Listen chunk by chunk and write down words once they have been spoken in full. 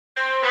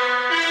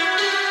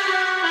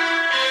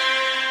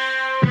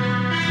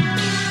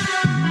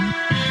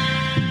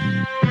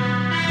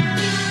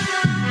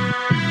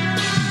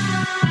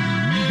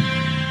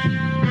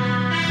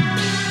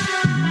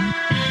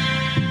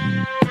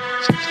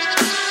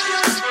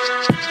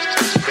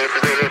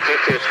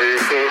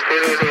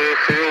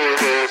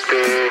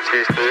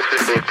Welcome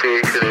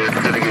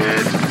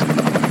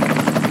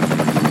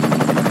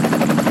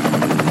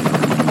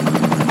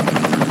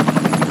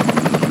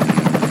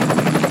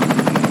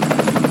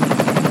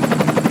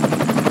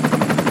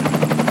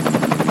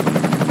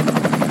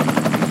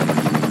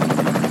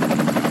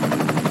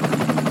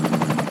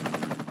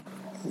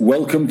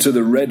to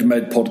the Red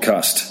Med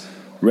Podcast,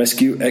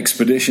 Rescue,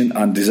 Expedition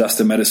and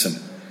Disaster Medicine,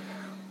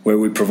 where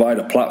we provide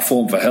a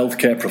platform for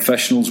healthcare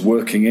professionals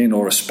working in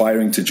or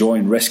aspiring to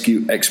join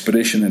rescue,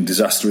 expedition and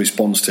disaster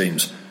response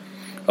teams.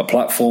 A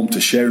platform to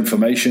share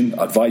information,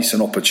 advice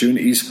and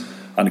opportunities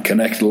and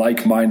connect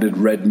like-minded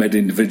Red Med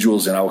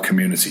individuals in our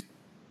community.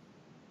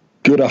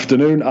 Good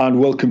afternoon and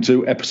welcome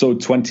to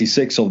episode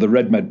 26 of the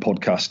Red Med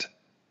Podcast,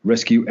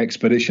 Rescue,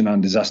 Expedition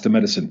and Disaster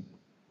Medicine.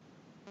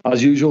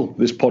 As usual,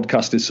 this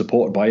podcast is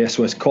supported by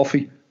SOS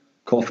Coffee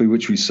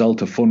which we sell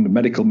to fund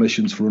medical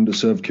missions for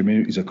underserved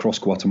communities across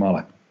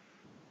Guatemala.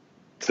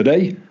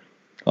 Today,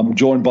 I'm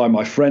joined by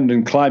my friend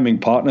and climbing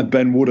partner,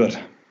 Ben Woodard.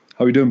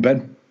 How are you doing,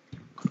 Ben?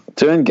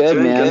 Doing good,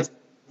 man.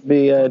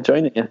 Be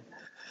joining you.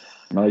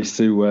 Nice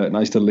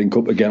to link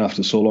up again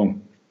after so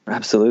long.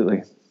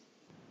 Absolutely.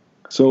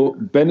 So,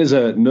 Ben is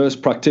a nurse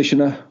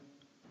practitioner,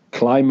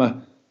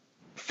 climber,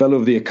 fellow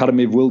of the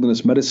Academy of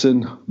Wilderness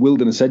Medicine,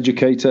 wilderness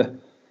educator.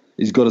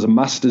 He's got his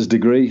master's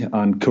degree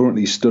and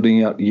currently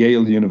studying at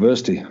Yale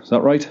University. Is that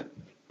right?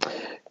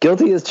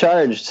 Guilty as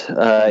charged.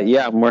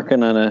 Yeah, I'm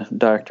working on a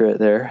doctorate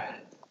there.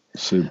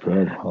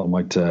 Superb.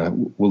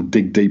 We'll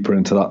dig deeper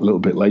into that a little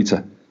bit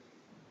later.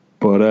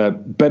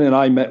 But Ben and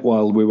I met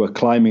while we were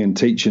climbing and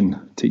teaching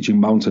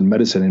mountain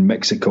medicine in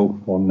Mexico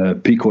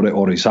on Pico de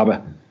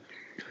Orizaba.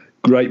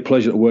 Great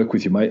pleasure to work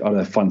with you, mate. I had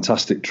a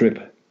fantastic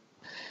trip.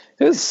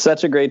 It was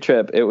such a great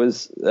trip. It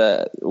was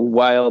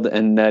wild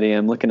and nutty.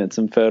 I'm looking at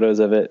some photos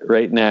of it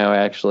right now,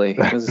 actually.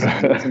 It was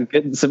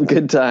some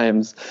good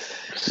times.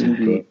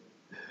 Super.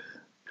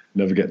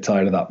 Never get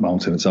tired of that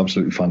mountain. It's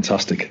absolutely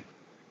fantastic.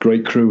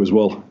 Great crew as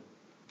well.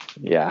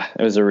 Yeah,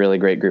 it was a really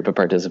great group of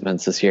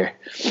participants this year.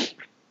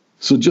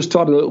 So just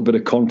to add a little bit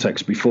of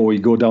context before we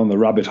go down the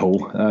rabbit hole,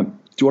 do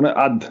you want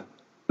to add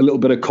a little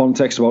bit of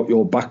context about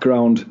your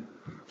background,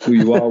 who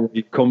you are, where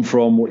you come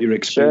from, what your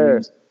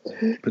experience Sure.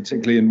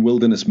 Particularly in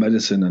wilderness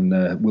medicine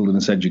and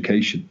wilderness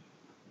education?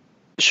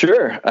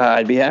 Sure,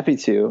 I'd be happy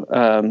to.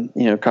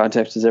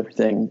 Context is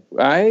everything.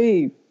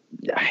 I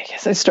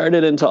guess I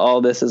started into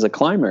all this as a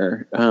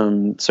climber.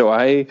 So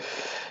I,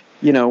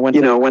 went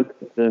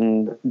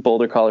in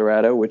Boulder,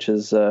 Colorado, which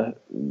is a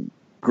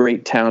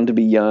great town to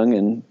be young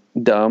and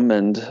dumb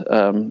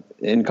and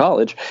in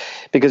college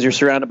because you're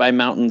surrounded by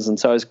mountains. And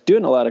so I was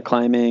doing a lot of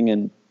climbing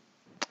and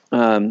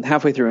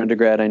halfway through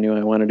undergrad, I knew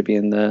I wanted to be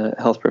in the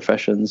health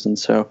professions. And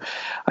so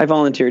I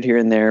volunteered here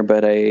and there,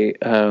 but I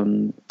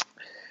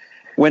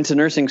went to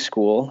nursing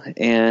school.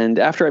 And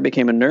after I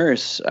became a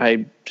nurse,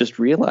 I just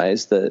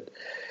realized that,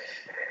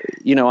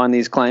 on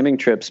these climbing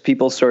trips,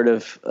 people sort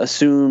of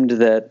assumed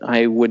that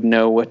I would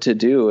know what to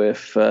do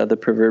if the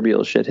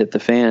proverbial shit hit the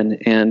fan.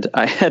 And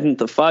I hadn't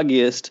the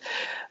foggiest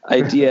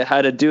idea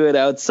how to do it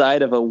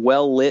outside of a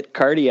well-lit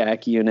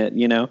cardiac unit,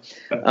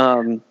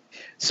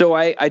 So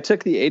I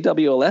took the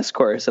AWLS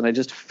course and I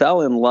just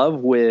fell in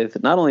love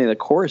with not only the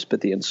course, but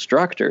the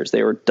instructors.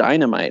 They were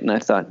dynamite. And I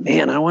thought,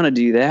 man, I want to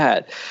do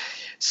that.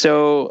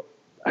 So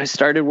I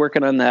started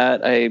working on that.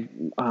 I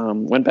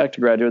went back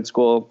to graduate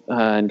school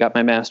and got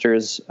my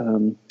master's.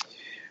 So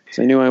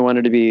I knew I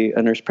wanted to be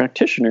a nurse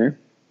practitioner.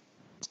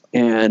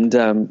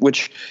 And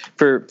which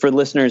for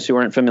listeners who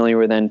aren't familiar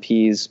with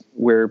NPs,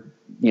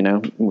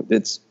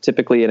 it's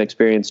typically an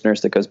experienced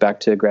nurse that goes back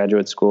to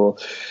graduate school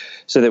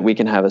so that we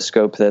can have a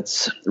scope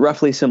that's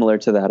roughly similar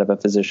to that of a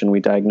physician. We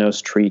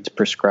diagnose, treat,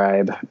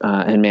 prescribe,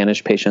 and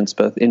manage patients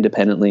both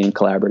independently and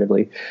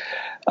collaboratively.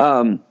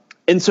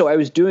 And so I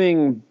was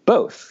doing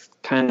both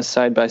kind of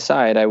side by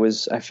side. I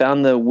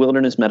found the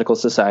Wilderness Medical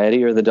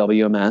Society, or the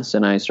WMS,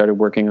 and I started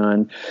working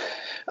on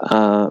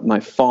my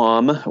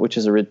FOM, which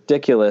is a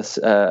ridiculous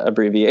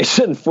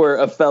abbreviation for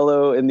a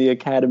fellow in the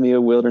Academy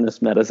of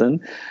Wilderness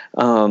Medicine,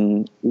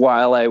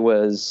 while I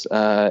was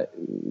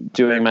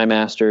doing my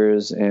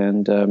master's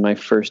and my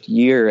first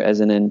year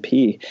as an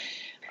NP.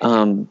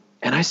 And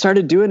I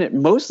started doing it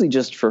mostly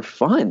just for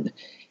fun.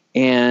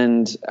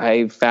 And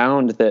I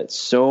found that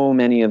so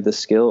many of the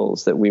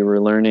skills that we were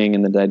learning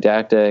in the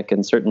didactic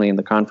and certainly in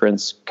the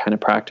conference kind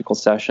of practical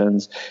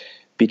sessions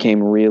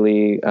became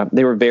really,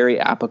 they were very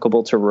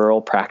applicable to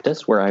rural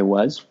practice where I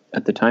was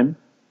at the time.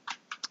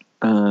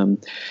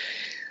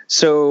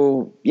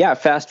 So yeah,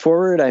 fast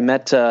forward, I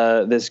met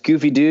this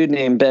goofy dude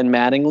named Ben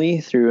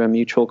Mattingly through a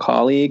mutual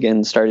colleague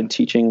and started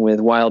teaching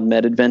with Wild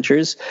Med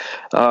Adventures.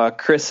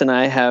 Chris and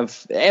I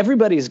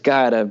everybody's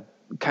got a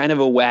kind of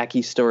a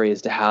wacky story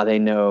as to how they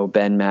know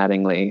Ben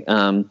Mattingly.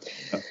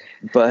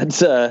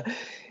 But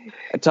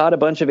I taught a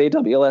bunch of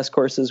AWLS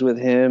courses with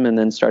him and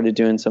then started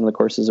doing some of the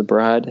courses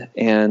abroad.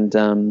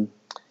 And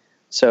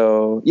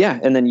so, yeah.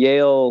 And then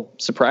Yale,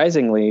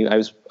 surprisingly, I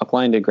was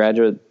applying to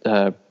graduate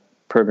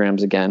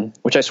programs again,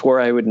 which I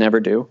swore I would never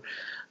do.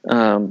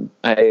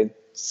 I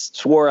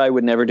swore I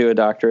would never do a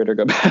doctorate or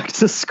go back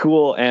to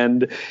school.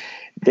 And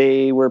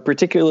they were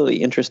particularly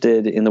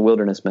interested in the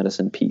wilderness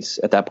medicine piece.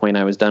 At that point,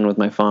 I was done with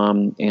my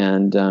FOM.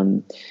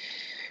 And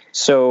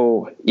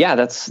so, yeah,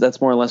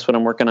 that's more or less what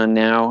I'm working on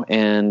now,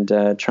 and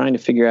trying to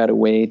figure out a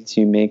way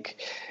to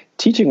make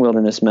teaching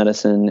wilderness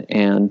medicine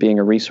and being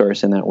a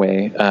resource in that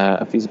way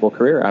a feasible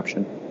career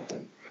option,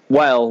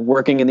 while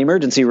working in the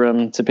emergency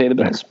room to pay the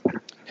bills.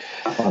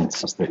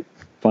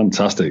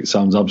 Fantastic.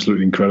 Sounds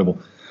absolutely incredible.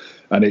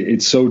 And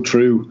it's so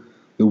true.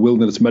 The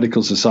Wilderness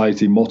Medical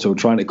Society motto,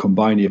 trying to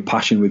combine your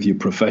passion with your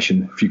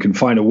profession. If you can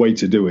find a way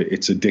to do it,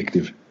 it's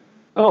addictive.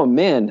 Oh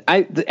man,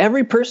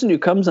 every person who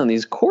comes on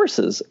these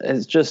courses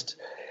is just,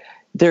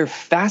 they're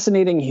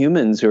fascinating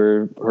humans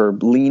who are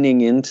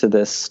leaning into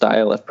this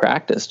style of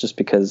practice just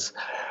because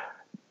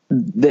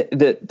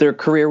their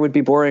career would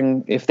be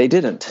boring if they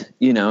didn't.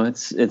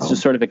 It's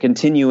just sort of a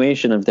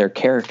continuation of their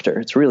character.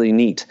 It's really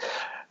neat.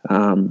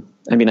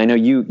 I mean, I know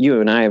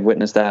you and I have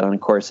witnessed that on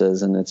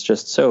courses, and it's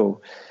just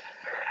so.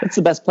 It's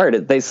the best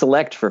part. They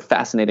select for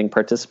fascinating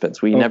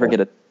participants. We never get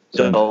a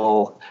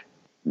dull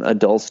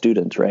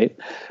student, right?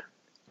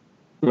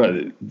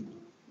 Right.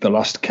 The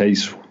last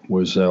case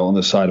was on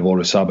the side of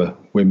Orizaba.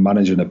 We're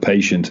managing a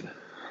patient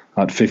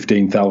at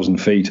 15,000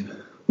 feet.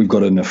 We've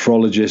got a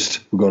nephrologist,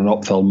 we've got an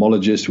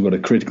ophthalmologist, we've got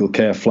a critical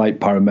care flight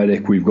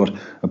paramedic, we've got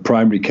a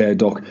primary care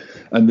doc.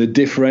 And the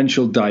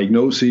differential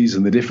diagnoses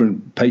and the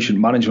different patient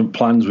management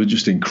plans were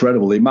just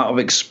incredible. The amount of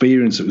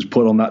experience that was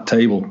put on that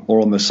table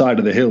or on the side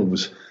of the hill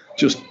was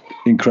just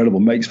incredible.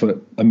 Makes for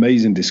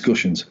amazing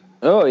discussions.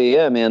 Oh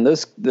yeah, man,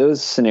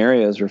 those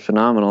scenarios were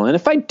phenomenal. And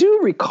if I do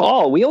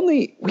recall, we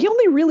only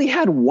really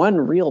had one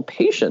real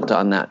patient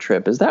on that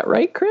trip. Is that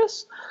right,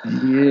 Chris?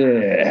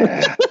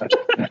 Yeah.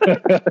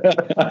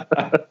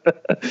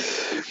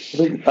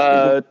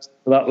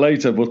 That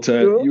later, but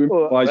you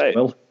improvised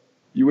well.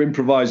 You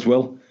improvised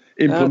well.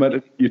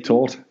 Implemented. You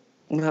taught.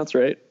 That's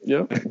right.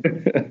 Yeah.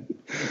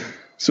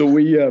 So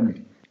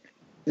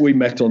we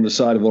met on the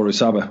side of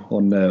Orizaba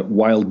on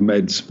Wild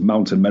Med's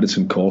Mountain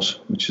Medicine course,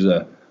 which is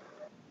an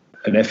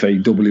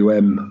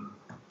FAWM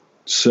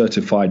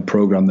certified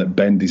program that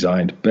Ben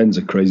designed. Ben's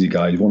a crazy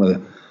guy. He's one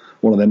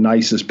of the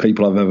nicest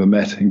people I've ever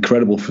met.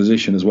 Incredible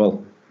physician as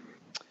well.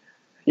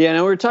 Yeah,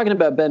 now we're talking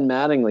about Ben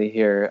Mattingly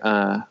here.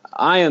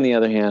 I, on the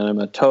other hand, I'm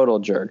a total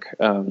jerk,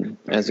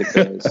 as it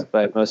goes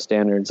by most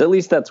standards. At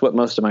least that's what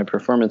most of my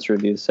performance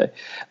reviews say.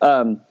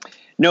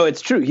 No,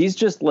 it's true. He's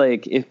just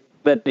like, if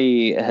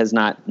anybody has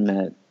not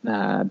met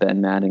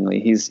Ben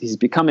Mattingly, he's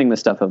becoming the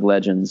stuff of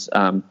legends.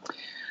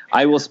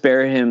 I will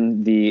spare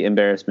him the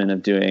embarrassment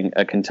of doing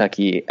a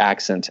Kentucky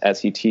accent as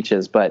he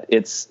teaches, but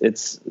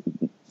it's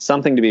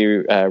something to be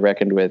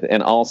reckoned with.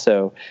 And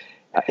also,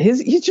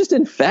 he's just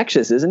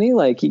infectious, isn't he?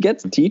 Like, he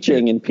gets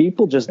teaching and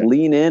people just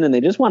lean in and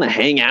they just want to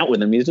hang out with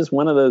him. He's just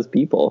one of those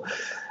people.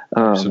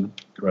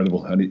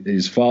 Incredible. And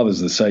his father's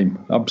the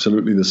same,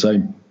 absolutely the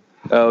same.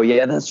 Oh,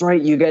 yeah, that's right.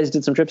 You guys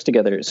did some trips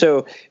together.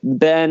 So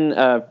Ben,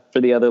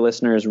 for the other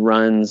listeners,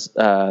 runs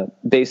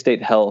Bay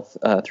State Health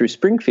through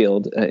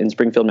Springfield, in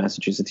Springfield,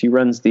 Massachusetts. He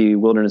runs the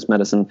Wilderness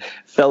Medicine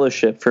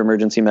Fellowship for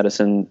Emergency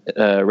Medicine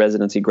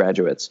residency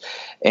graduates.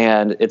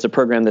 And it's a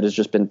program that has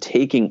just been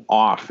taking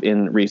off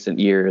in recent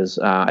years.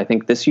 I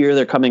think this year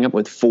they're coming up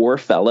with 4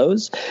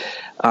 fellows,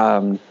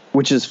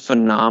 which is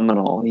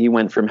phenomenal. He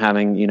went from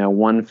having,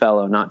 one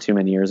fellow not too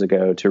many years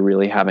ago to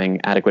really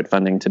having adequate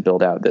funding to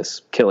build out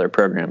this killer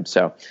program.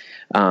 So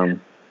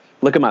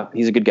look him up.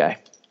 He's a good guy.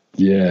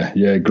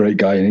 Yeah, great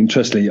guy. And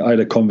interestingly, I had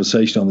a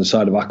conversation on the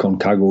side of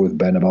Aconcagua with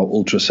Ben about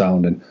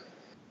ultrasound. And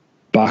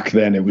back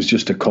then it was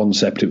just a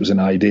concept. It was an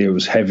idea. It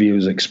was heavy. It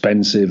was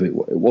expensive. It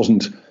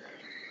wasn't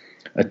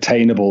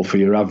attainable for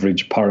your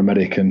average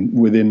paramedic. And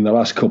within the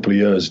last couple of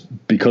years,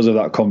 because of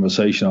that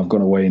conversation, I've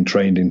gone away and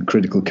trained in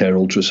critical care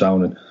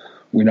ultrasound. And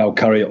we now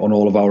carry it on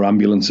all of our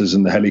ambulances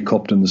and the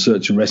helicopter and the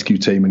search and rescue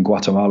team in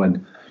Guatemala.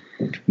 And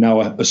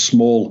now a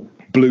small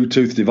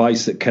Bluetooth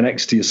device that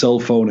connects to your cell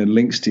phone and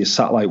links to your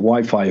satellite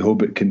Wi-Fi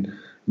hub, it can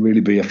really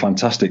be a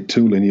fantastic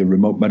tool in your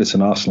remote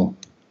medicine arsenal.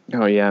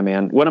 Oh, yeah,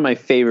 man. One of my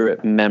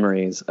favorite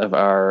memories of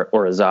our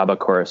Orizaba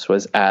course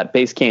was at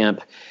base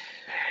camp.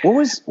 What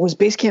was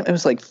base camp? It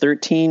was like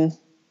 13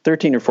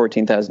 or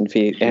 14,000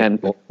 feet.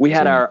 And we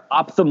had our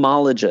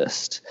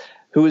ophthalmologist,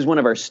 who was one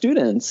of our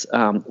students,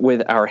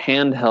 with our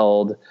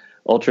handheld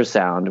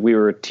ultrasound. We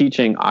were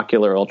teaching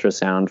ocular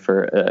ultrasound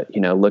for,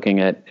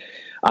 looking at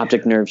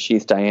optic nerve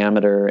sheath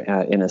diameter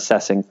in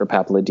assessing for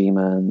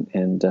papilledema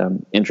and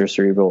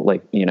intracerebral,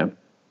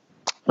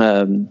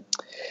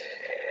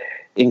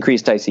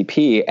 increased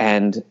ICP.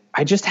 And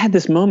I just had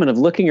this moment of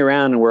looking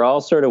around, and we're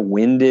all sort of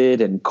winded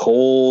and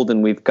cold,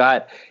 and we've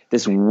got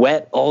this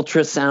wet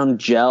ultrasound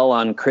gel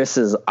on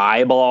Chris's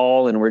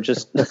eyeball, and we're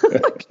just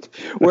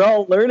we're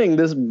all learning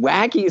this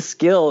wacky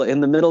skill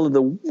in the middle of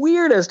the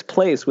weirdest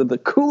place with the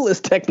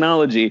coolest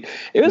technology.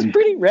 It was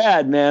pretty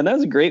rad, man. That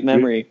was a great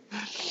memory.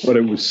 But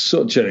it was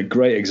such a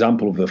great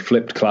example of the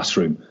flipped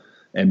classroom,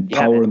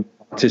 empowering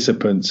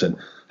participants and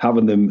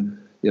having them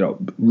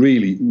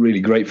really, really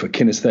great for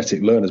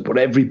kinesthetic learners. But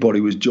everybody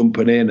was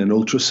jumping in and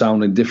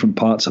ultrasound in different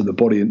parts of the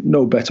body, and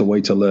no better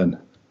way to learn,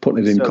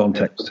 putting it in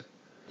context.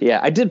 Yeah,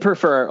 I did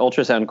prefer our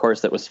ultrasound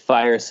course that was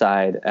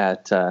fireside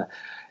at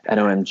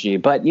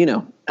OMG, but you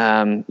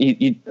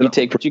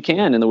take what you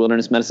can in the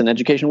wilderness medicine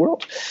education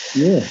world.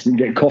 Yeah, you can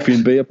get coffee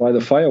and beer by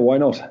the fire. Why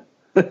not?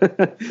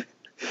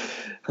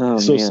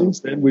 Since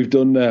then, we've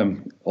done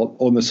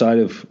on the side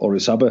of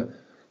Orizaba,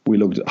 we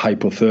looked at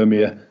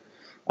hypothermia,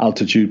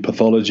 altitude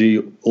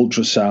pathology,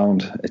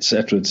 ultrasound,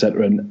 etc.,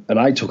 etc. And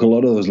I took a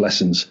lot of those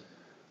lessons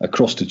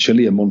across to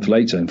Chile a month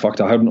later. In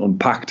fact, I hadn't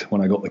unpacked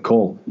when I got the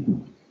call,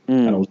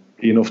 and I was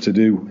lucky enough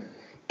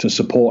to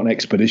support an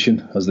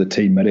expedition as the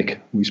team medic.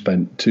 We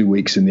spent 2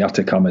 weeks in the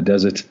Atacama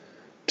Desert,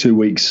 2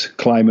 weeks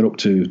climbing up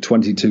to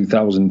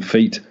 22,000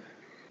 feet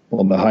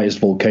on the highest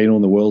volcano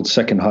in the world,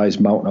 second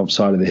highest mountain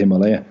outside of the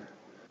Himalaya.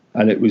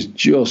 And it was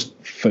just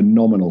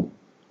phenomenal.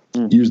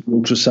 Used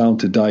ultrasound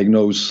to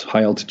diagnose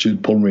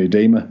high-altitude pulmonary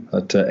edema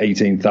at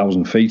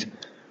 18,000 feet.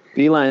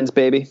 Beelines,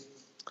 baby.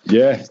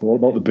 Yeah, all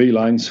about the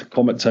beelines,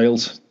 comet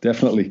tails,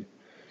 definitely.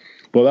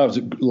 But that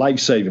was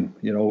life-saving.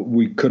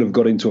 We could have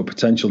got into a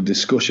potential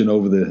discussion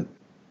over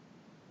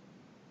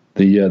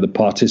the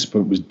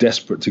participant was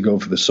desperate to go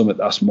for the summit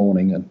that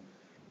morning, and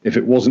if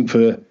it wasn't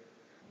for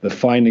the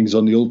findings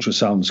on the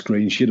ultrasound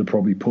screen, she'd have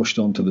probably pushed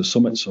on to the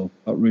summit. So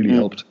that really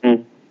helped.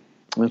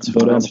 That's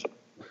fun.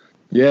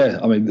 Yeah,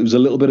 I mean, there was a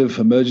little bit of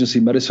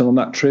emergency medicine on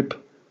that trip,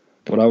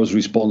 but I was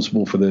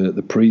responsible for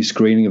the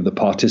pre-screening of the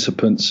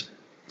participants.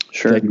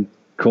 Sure.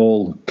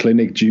 Call,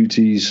 clinic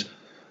duties,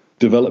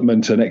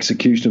 development and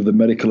execution of the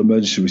medical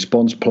emergency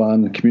response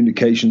plan,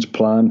 communications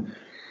plan,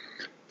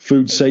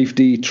 food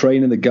safety,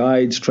 training the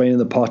guides, training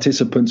the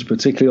participants,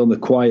 particularly on the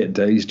quiet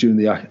days during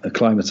the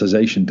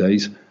acclimatization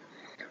days.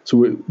 So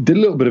we did a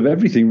little bit of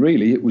everything,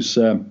 really. It was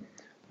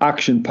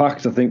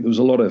action-packed. I think there was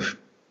a lot of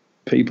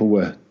people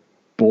were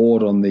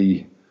bored on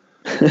the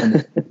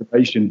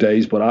observation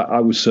days, but I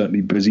was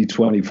certainly busy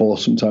 24,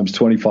 sometimes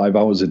 25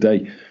 hours a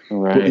day.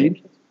 Right. But the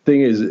interesting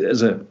thing is,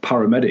 as a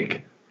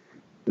paramedic,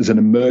 as an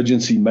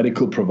emergency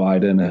medical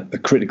provider and a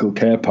critical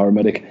care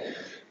paramedic,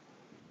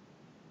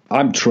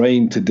 I'm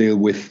trained to deal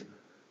with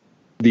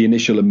the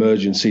initial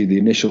emergency, the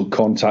initial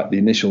contact, the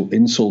initial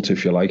insult,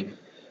 if you like.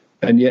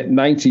 And yet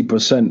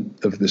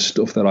 90% of the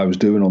stuff that I was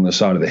doing on the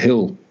side of the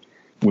hill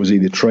was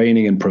either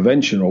training and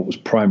prevention or it was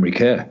primary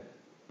care.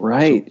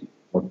 Right.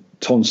 So,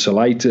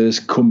 tonsillitis,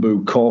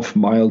 Kumbu cough,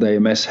 mild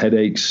AMS,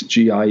 headaches,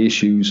 GI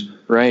issues.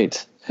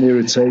 Right.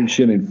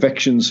 Irritation,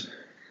 infections.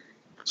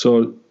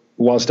 So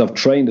whilst I've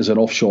trained as an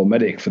offshore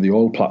medic for the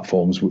oil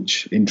platforms,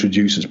 which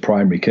introduces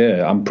primary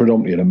care, I'm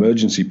predominantly an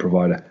emergency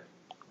provider.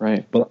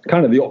 Right. But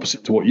kind of the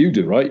opposite to what you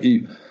do, right?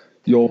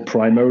 You're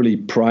primarily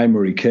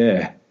primary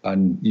care,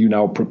 and you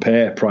now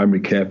prepare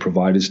primary care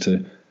providers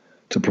to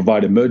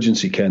provide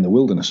emergency care in the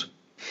wilderness.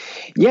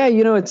 Yeah,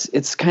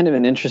 it's kind of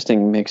an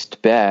interesting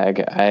mixed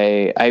bag.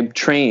 I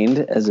trained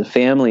as a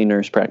family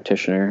nurse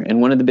practitioner,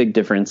 and one of the big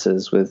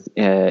differences with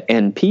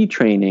NP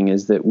training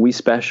is that we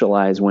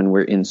specialize when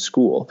we're in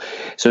school.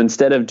 So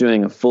instead of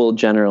doing a full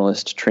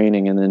generalist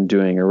training and then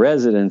doing a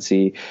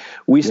residency,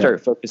 we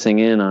start focusing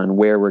in on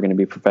where we're going to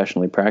be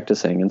professionally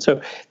practicing. And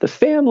so the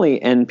family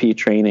NP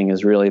training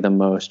is really the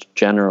most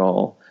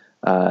general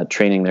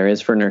training there is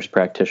for nurse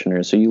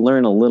practitioners. So you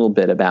learn a little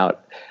bit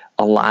about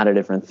a lot of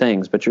different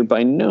things, but you're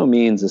by no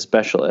means a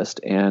specialist.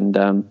 And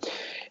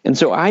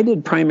so I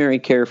did primary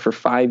care for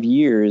 5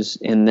 years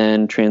and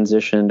then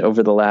transitioned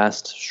over the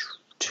last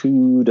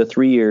 2 to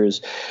 3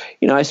 years.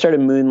 I started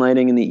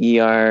moonlighting in the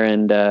ER,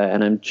 and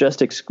I'm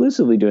just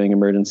exclusively doing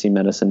emergency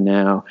medicine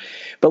now.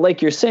 But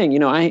like you're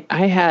saying,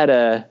 I had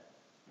a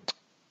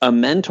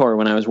mentor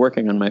when I was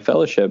working on my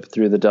fellowship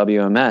through the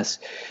WMS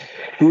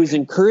who was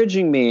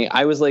encouraging me.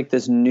 I was like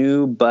this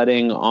new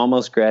budding,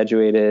 almost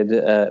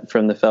graduated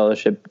from the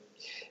fellowship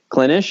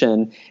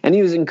clinician, and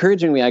he was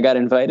encouraging me. I got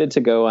invited to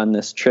go on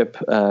this trip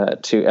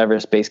to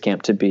Everest Base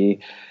Camp to be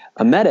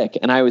a medic,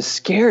 and I was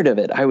scared of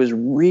it. I was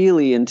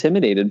really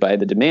intimidated by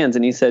the demands.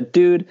 And he said,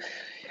 dude,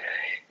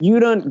 you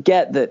don't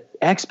get that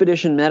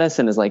expedition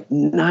medicine is like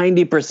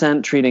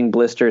 90% treating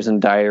blisters and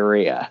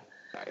diarrhea.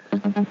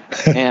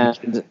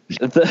 And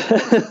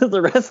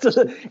the rest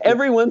of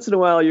every once in a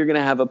while you're going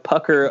to have a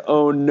pucker,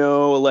 oh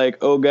no, like,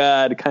 oh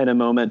God kind of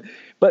moment.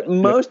 But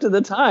most of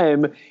the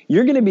time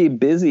you're going to be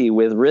busy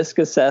with risk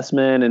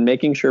assessment and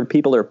making sure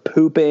people are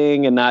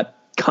pooping and not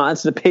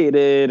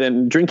constipated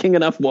and drinking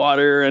enough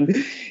water and,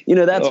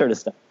 that sort of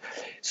stuff.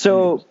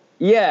 So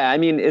yeah, I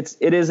mean, it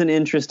is an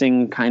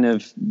interesting kind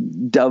of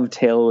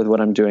dovetail with what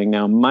I'm doing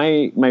now.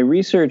 My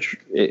research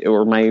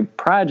or my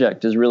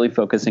project is really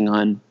focusing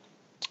on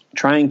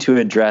trying to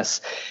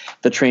address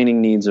the training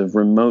needs of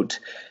remote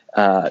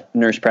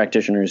nurse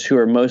practitioners who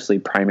are mostly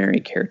primary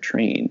care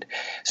trained.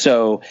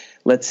 So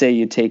let's say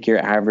you take your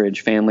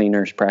average family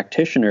nurse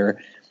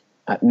practitioner.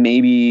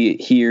 maybe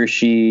he or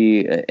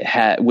she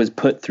was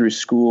put through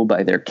school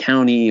by their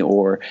county,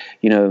 or,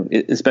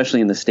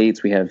 especially in the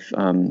States, we have,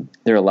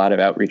 there are a lot of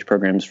outreach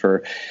programs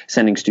for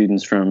sending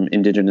students from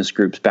indigenous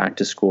groups back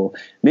to school.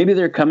 Maybe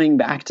they're coming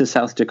back to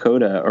South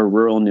Dakota or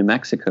rural New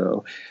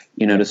Mexico,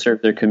 to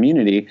serve their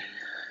community.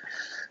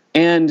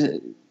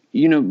 And,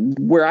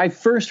 where I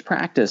first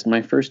practiced,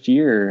 my first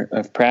year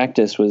of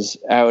practice was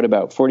out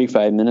about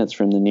 45 minutes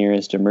from the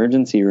nearest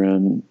emergency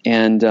room.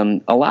 And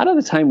a lot of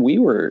the time we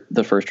were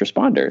the first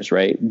responders,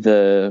 right?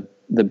 The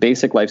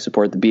basic life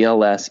support, the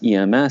BLS,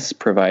 EMS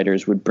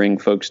providers would bring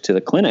folks to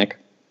the clinic,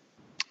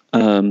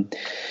 wanting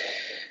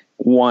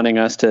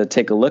us to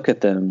take a look at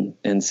them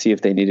and see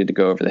if they needed to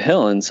go over the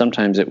hill. And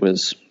sometimes it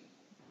was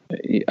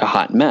a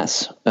hot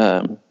mess.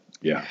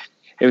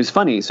 It was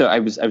funny. So I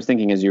was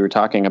thinking, as you were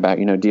talking about,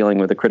 dealing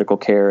with the critical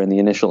care and the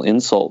initial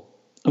insult,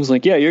 I was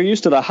like, yeah, you're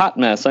used to the hot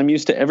mess. I'm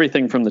used to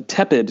everything from the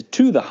tepid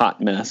to the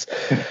hot mess.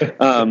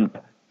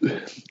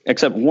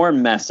 Except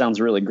warm mess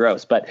sounds really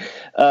gross. But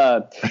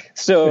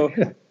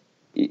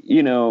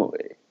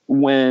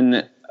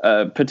when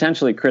a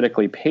potentially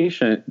critically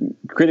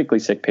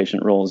sick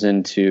patient rolls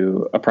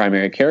into a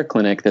primary care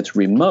clinic that's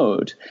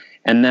remote,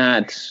 and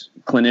that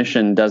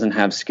clinician doesn't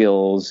have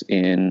skills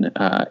in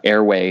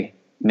airway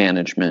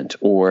management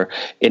or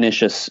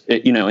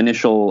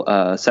initial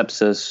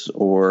sepsis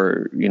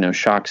or,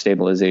 shock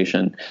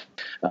stabilization,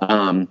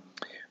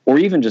 or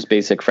even just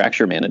basic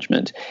fracture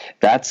management,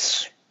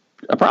 that's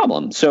a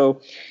problem.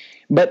 So,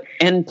 but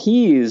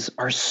NPs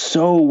are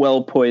so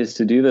well poised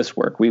to do this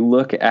work. We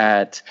look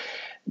at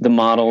the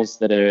models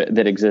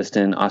that exist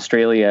in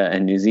Australia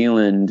and New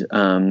Zealand,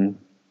 and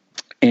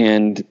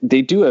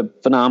they do a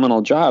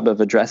phenomenal job of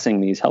addressing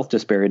these health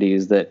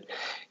disparities that,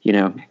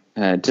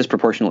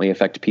 disproportionately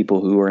affect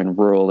people who are in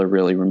rural or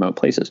really remote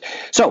places.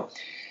 So,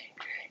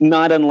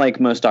 not unlike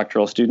most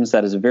doctoral students,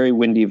 that is a very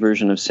windy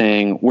version of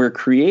saying we're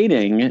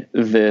creating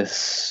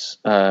this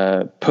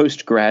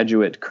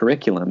postgraduate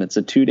curriculum. It's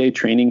a 2-day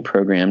training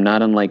program,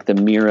 not unlike the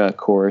MIRA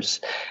course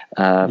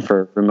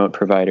for remote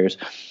providers,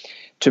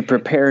 to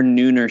prepare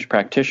new nurse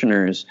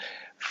practitioners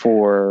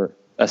for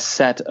a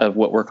set of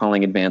what we're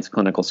calling advanced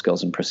clinical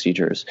skills and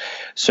procedures.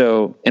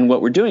 So, and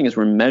what we're doing is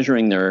we're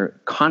measuring their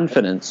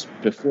confidence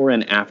before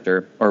and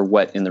after, or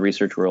what in the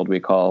research world we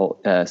call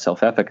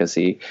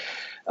self-efficacy,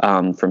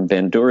 from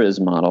Bandura's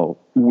model.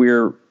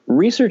 We're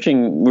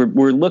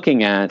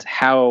looking at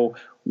how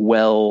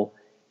well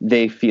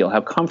they feel,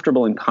 how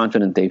comfortable and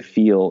confident they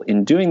feel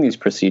in doing these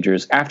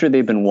procedures after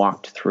they've been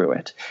walked through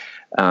it.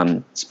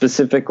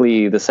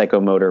 Specifically the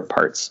psychomotor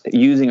parts,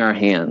 using our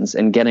hands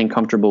and getting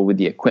comfortable with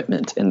the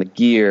equipment and the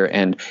gear,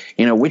 and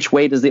which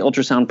way does the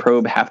ultrasound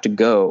probe have to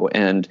go,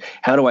 and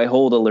how do I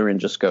hold a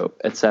laryngoscope,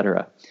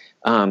 etc.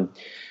 So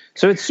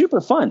it's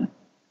super fun.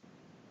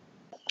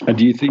 And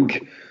do you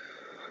think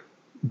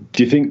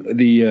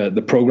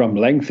the program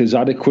length is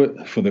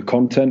adequate for the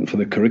content, for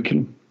the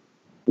curriculum?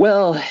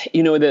 Well,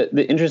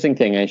 the interesting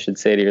thing I should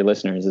say to your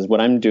listeners is what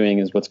I'm doing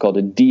is what's called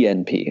a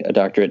DNP, a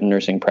doctorate in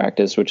nursing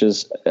practice, which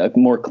is a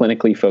more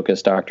clinically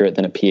focused doctorate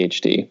than a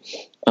PhD.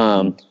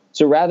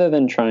 So rather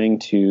than trying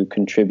to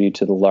contribute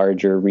to the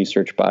larger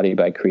research body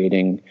by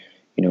creating,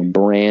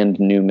 brand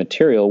new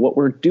material, what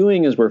we're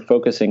doing is we're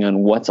focusing on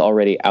what's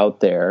already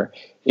out there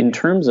in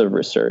terms of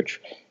research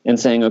and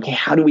saying, okay,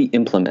 how do we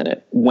implement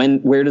it?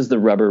 Where does the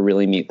rubber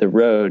really meet the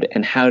road,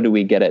 and how do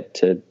we get it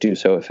to do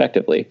so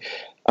effectively?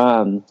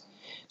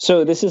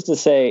 So this is to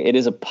say, it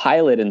is a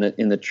pilot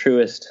in the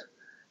truest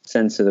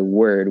sense of the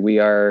word. We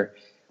are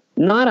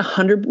not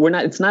 100.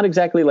 It's not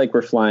exactly like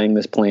we're flying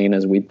this plane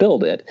as we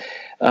build it.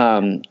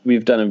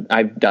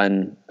 I've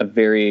done a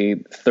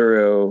very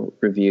thorough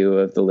review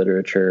of the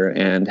literature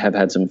and have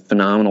had some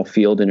phenomenal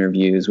field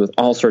interviews with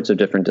all sorts of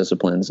different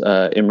disciplines: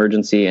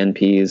 emergency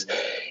NPs,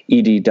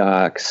 ED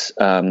docs,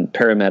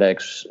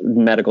 paramedics,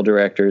 medical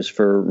directors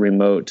for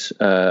remote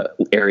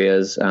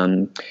areas.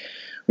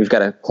 We've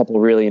got a couple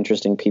of really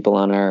interesting people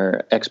on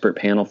our expert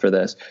panel for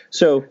this.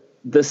 So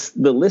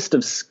the list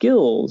of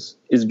skills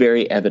is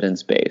very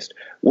evidence-based.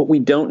 What we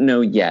don't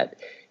know yet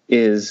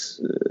is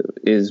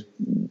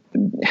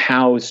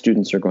how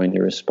students are going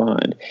to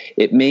respond.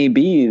 It may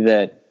be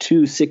that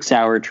 2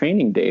 6-hour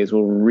training days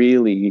will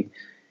really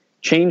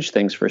change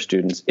things for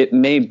students. It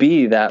may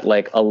be that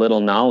a little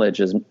knowledge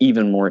is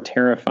even more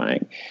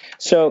terrifying.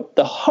 So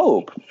the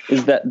hope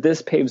is that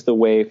this paves the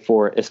way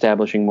for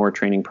establishing more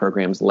training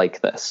programs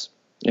like this,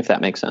 if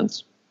that makes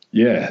sense.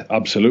 Yeah,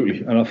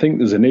 absolutely. And I think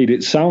there's a need.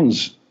 It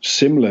sounds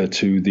similar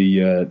to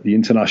the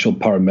International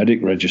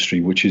Paramedic Registry,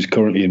 which is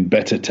currently in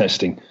beta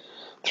testing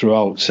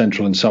throughout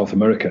Central and South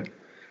America.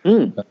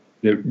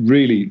 They're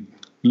really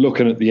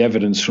looking at the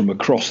evidence from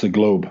across the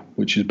globe,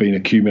 which has been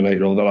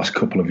accumulated over the last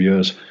couple of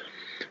years.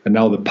 And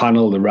now the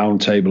panel, the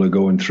round table are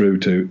going through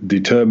to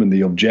determine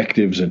the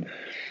objectives and,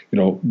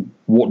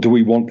 what do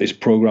we want this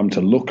program to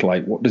look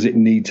like? What does it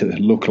need to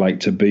look like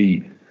to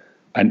be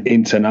an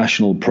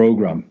international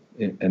program?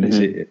 And is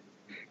it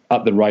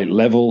at the right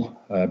level,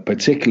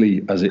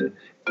 particularly as it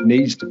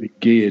needs to be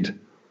geared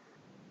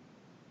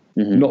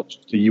not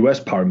to US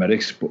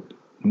paramedics, but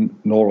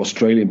nor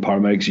Australian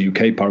paramedics,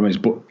 UK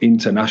paramedics, but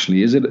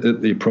internationally? Is it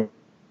at the approach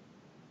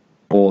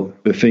or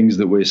the things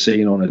that we're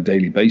seeing on a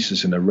daily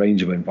basis in a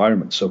range of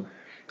environments? So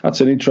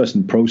that's an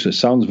interesting process.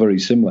 Sounds very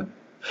similar,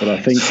 but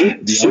I think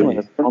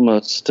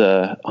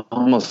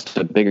almost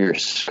a bigger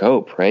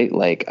scope, right?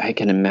 Like I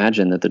can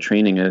imagine that the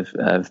training of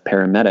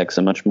paramedics,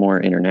 a much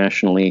more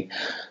internationally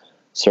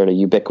sort of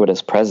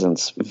ubiquitous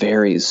presence,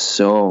 varies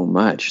so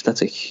much.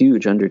 That's a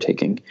huge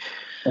undertaking.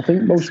 I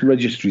think most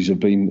registries have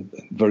been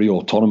very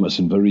autonomous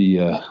and very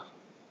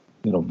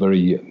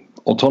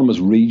autonomous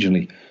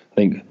regionally. I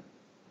think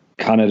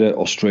Canada,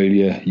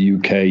 Australia,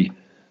 UK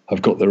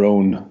have got their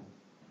own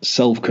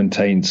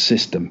self-contained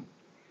system.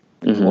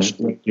 Mm-hmm.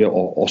 Australia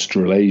or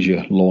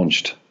Australasia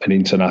launched an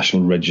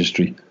international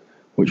registry,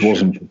 which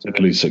wasn't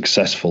particularly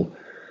successful.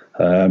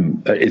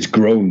 It's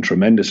grown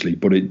tremendously,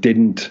 but it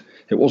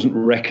wasn't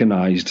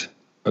recognized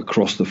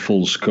across the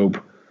full scope,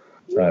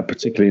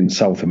 particularly in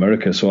South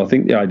America. So I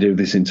think the idea of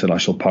this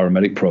international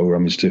paramedic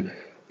program is to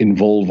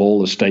involve all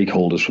the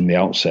stakeholders from the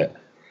outset,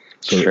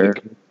 so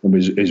that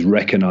it is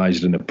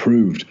recognized and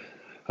approved.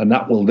 And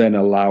that will then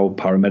allow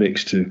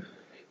paramedics to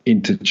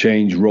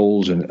interchange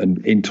roles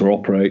and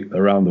interoperate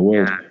around the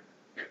world.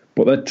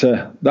 But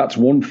that's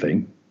one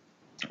thing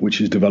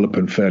which is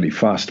developing fairly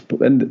fast. But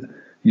then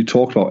you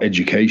talk about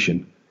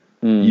education.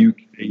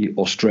 UK,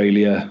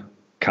 Australia,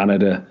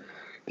 Canada,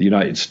 the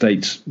United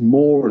States,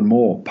 more and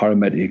more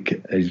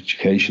paramedic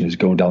education is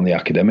going down the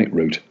academic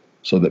route,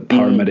 so that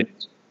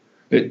paramedics,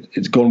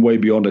 it's gone way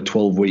beyond a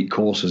 12-week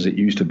course as it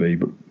used to be,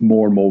 but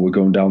more and more we're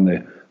going down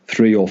the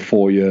 3 or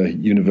 4 year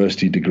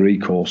university degree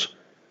course,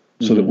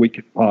 so that we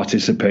can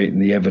participate in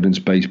the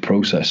evidence-based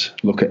process,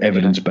 look at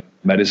evidence-based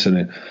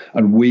medicine,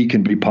 and we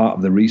can be part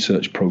of the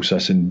research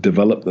process and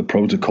develop the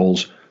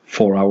protocols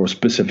for our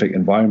specific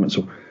environment.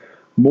 So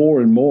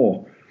more and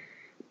more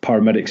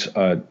paramedics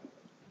are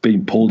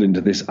being pulled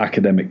into this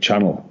academic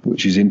channel,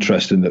 which is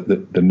interesting that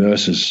the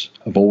nurses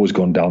have always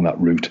gone down that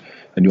route,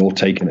 and you're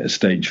taking it a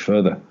stage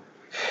further.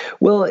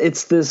 Well,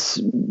 it's this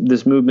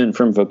movement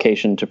from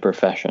vocation to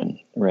profession,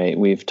 right?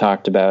 We've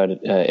talked about,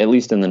 at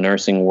least in the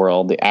nursing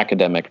world, the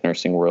academic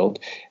nursing world,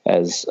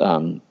 as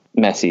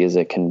messy as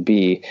it can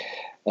be,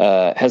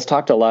 has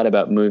talked a lot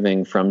about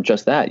moving from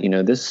just that.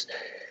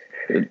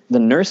 The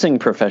nursing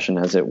profession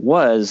as it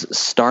was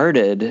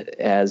started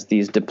as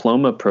these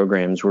diploma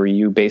programs where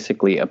you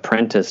basically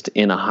apprenticed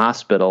in a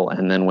hospital,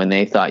 and then when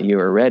they thought you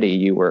were ready,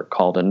 you were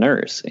called a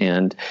nurse.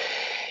 And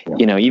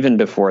even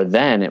before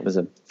then, it was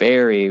a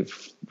very,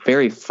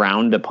 very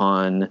frowned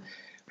upon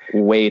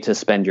way to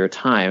spend your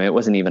time. It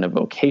wasn't even a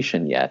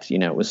vocation yet.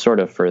 It was sort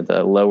of for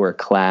the lower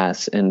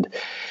class. And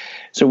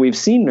so we've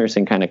seen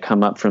nursing kind of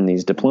come up from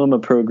these diploma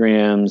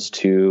programs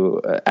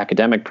to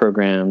academic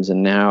programs.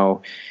 And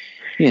now,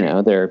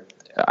 they're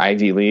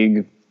Ivy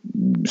League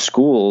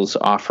schools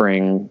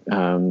offering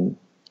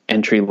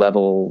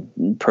entry-level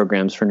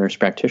programs for nurse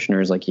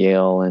practitioners like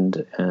Yale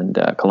and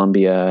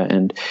Columbia,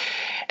 and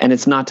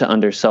it's not to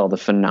undersell the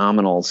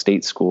phenomenal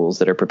state schools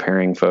that are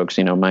preparing folks.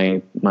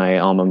 My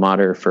alma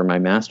mater for my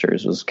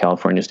master's was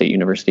California State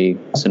University,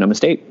 Sonoma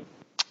State.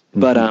 Mm-hmm.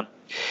 But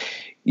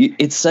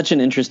it's such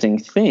an interesting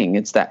thing.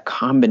 It's that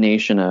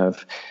combination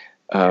of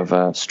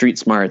street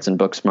smarts and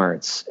book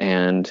smarts,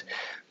 and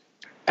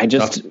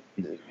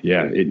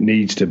it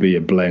needs to be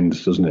a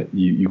blend, doesn't it?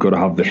 You've got to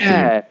have the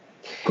thing.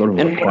 Got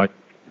to apply.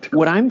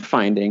 What I'm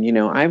finding,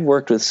 I've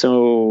worked with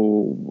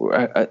so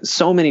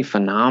many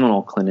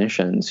phenomenal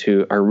clinicians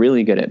who are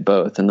really good at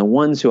both. And the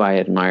ones who I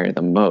admire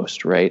the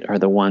most, right, are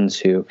the ones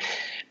who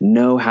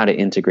know how to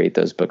integrate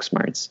those book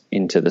smarts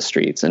into the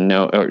streets and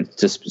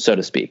so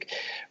to speak,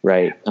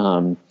 right?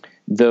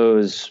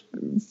 Those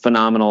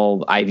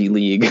phenomenal Ivy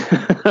League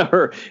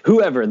or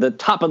whoever, the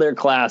top of their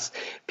class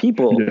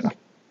people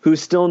who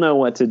still know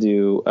what to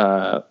do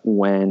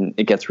when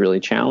it gets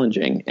really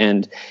challenging.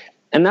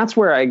 And that's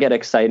where I get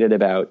excited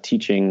about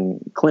teaching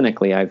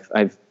clinically.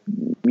 I've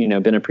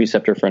been a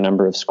preceptor for a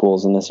number of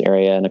schools in this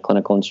area and a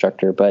clinical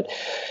instructor, but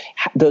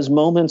those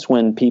moments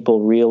when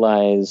people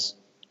realize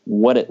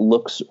what it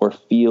looks or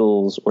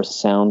feels or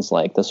sounds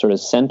like, the sort of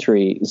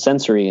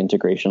sensory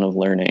integration of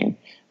learning,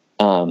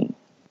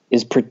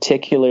 is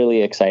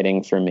particularly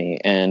exciting for me.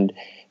 And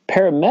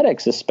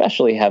paramedics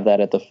especially have that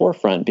at the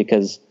forefront,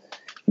 because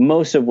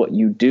most of what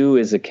you do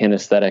is a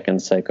kinesthetic and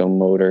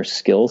psychomotor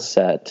skill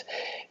set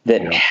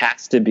that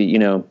has to be,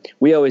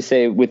 we always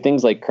say with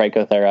things like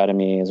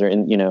cricothyrotomies or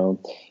in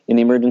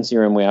the emergency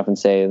room, we often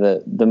say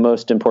that the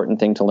most important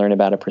thing to learn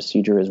about a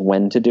procedure is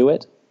when to do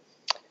it.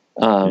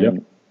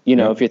 If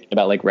you're thinking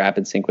about like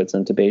rapid sequence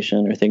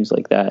intubation or things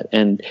like that,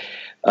 and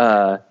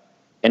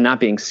not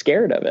being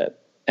scared of it.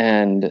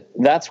 And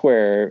that's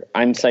where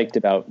I'm psyched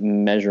about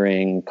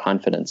measuring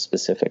confidence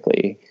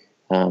specifically,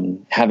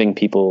 having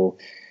people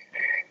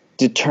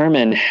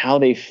determine how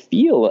they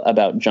feel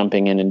about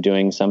jumping in and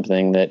doing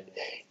something that,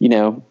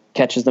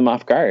 catches them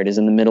off guard, is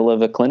in the middle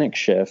of a clinic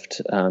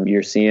shift.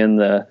 You're seeing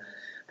the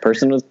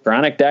person with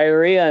chronic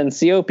diarrhea and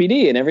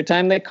COPD, and every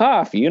time they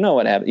cough, you know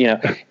what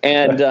happened,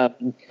 and a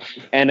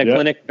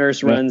clinic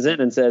nurse runs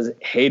in and says,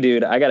 "Hey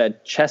dude, I got a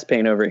chest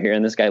pain over here,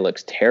 and this guy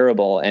looks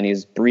terrible, and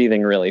he's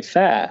breathing really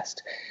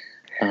fast."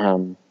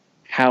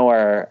 How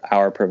are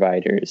our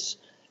providers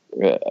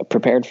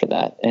prepared for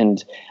that?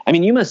 And I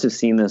mean, you must have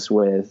seen this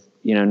with,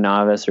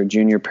 novice or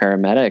junior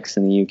paramedics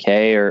in the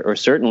UK, or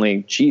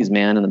certainly, geez,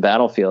 man, in the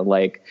battlefield,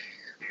 like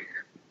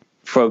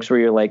folks where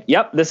you're like,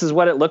 yep, this is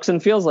what it looks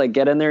and feels like.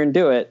 Get in there and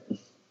do it.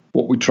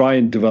 What we try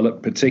and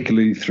develop,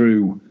 particularly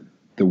through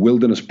the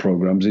wilderness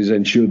programs, is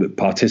ensure that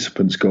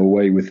participants go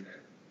away with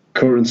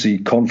currency,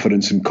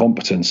 confidence, and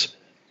competence,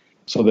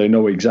 so they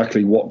know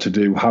exactly what to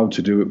do, how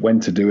to do it, when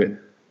to do it,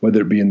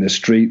 whether it be in the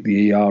street,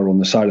 the ER, on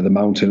the side of the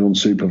mountain,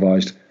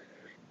 unsupervised.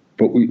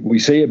 But we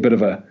see a bit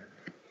of a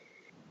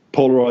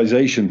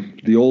polarization.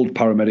 The old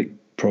paramedic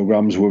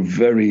programs were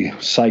very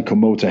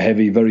psychomotor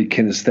heavy, very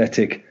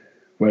kinesthetic,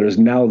 whereas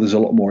now there's a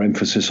lot more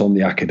emphasis on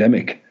the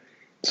academic.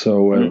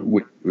 So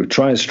we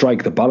try and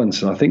strike the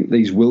balance. And I think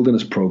these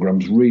wilderness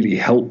programs really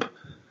help,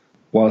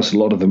 whilst a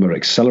lot of them are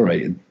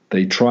accelerated,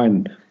 they try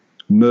and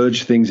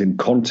merge things in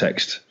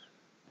context.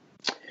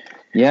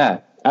 Yeah,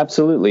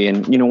 absolutely.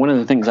 And, one of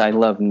the things I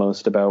love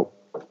most about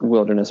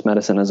wilderness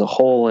medicine as a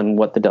whole, and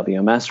what the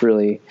WMS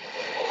really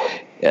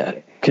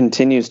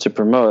continues to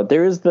promote,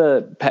 there is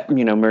the,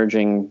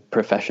 merging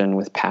profession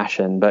with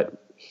passion. But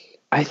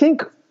I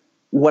think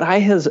what I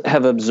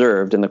have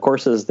observed in the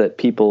courses that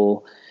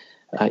people,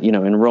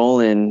 enroll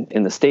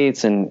in the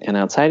States and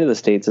outside of the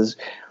States is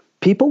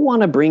people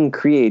want to bring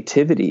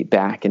creativity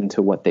back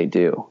into what they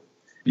do.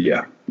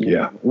 Yeah.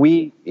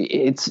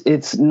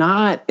 It's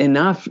not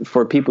enough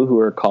for people who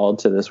are called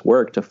to this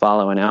work to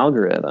follow an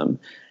algorithm.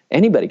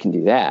 Anybody can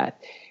do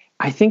that.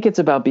 I think it's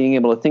about being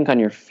able to think on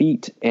your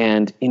feet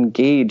and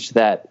engage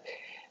that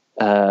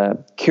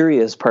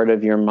curious part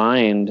of your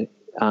mind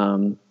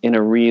in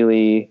a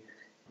really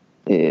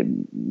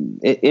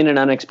in an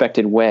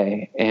unexpected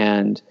way.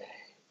 And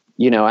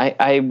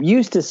I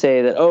used to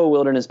say that,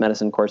 wilderness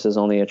medicine courses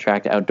only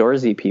attract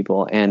outdoorsy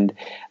people. And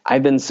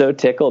I've been so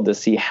tickled to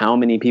see how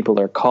many people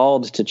are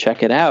called to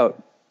check it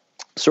out,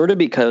 sort of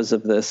because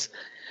of this.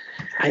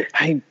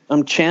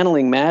 I'm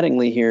channeling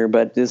Mattingly here,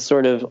 but this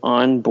sort of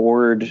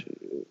onboard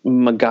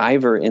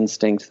MacGyver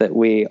instinct that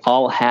we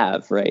all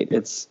have, right?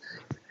 It's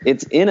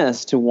in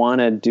us to want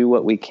to do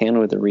what we can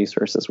with the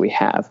resources we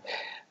have.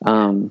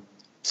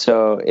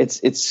 So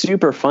it's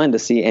super fun to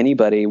see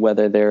anybody,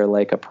 whether they're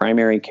like a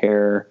primary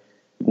care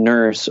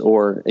nurse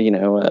or,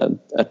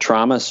 a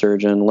trauma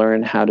surgeon,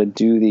 learn how to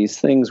do these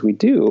things we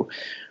do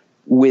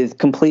with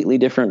completely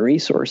different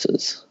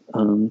resources.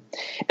 And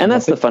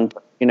that's the fun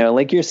part.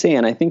 Like you're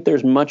saying, I think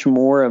there's much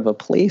more of a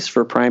place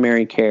for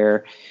primary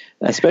care,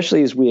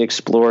 especially as we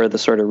explore the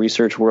sort of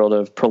research world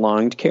of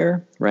prolonged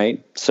care,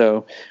 right?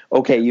 So,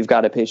 okay, you've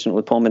got a patient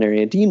with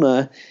pulmonary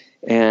edema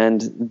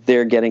and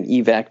they're getting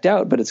evac'd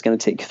out, but it's going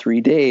to take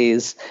 3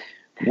 days.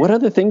 What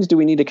other things do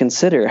we need to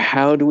consider?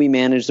 How do we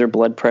manage their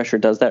blood pressure?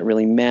 Does that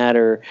really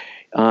matter?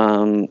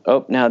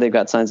 Now they've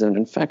got signs of an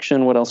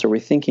infection. What else are we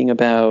thinking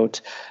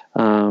about?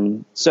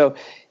 So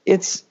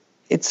it's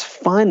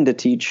fun to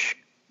teach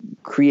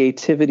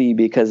creativity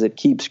because it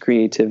keeps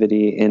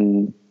creativity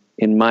in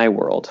my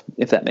world,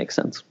 if that makes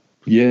sense.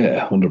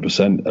 Yeah,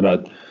 100%.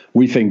 And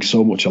we think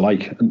so much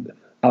alike. And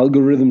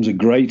algorithms are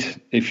great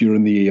if you're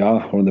in the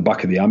ER or in the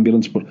back of the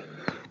ambulance, but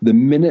the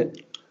minute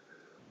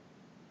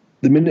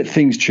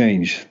things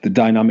change, the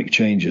dynamic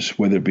changes,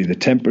 whether it be the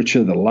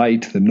temperature, the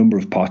light, the number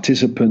of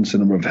participants, the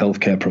number of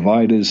healthcare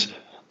providers,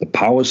 the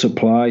power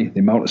supply, the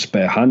amount of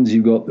spare hands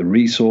you've got, the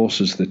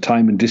resources, the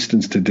time and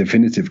distance to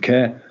definitive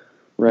care,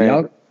 right. The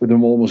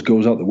algorithm almost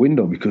goes out the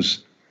window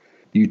because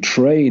you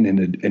train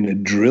in a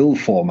drill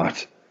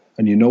format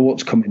and you know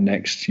what's coming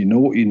next, you know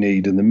what you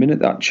need, and the minute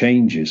that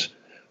changes,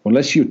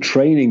 unless you're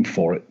training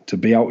for it to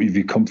be out of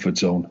your comfort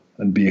zone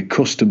and be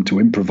accustomed to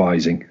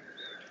improvising,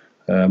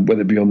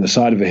 whether it be on the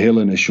side of a hill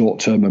in a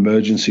short-term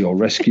emergency or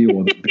rescue,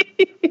 or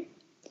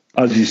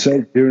as you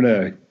said, during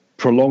a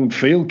prolonged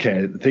field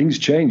care, things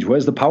change.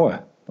 Where's the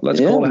power? Let's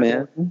call it.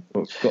 Man.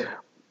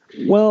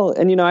 Well,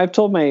 and I've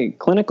told my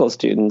clinical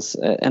students,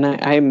 and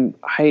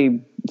I,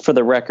 for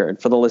the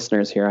record, for the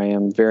listeners here, I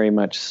am very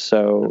much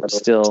so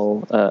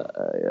still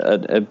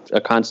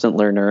a constant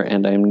learner,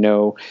 and I'm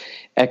no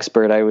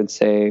expert. I would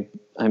say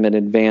I'm an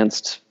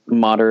advanced,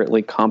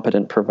 moderately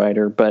competent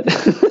provider, but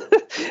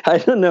I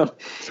don't know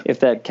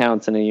if that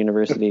counts in a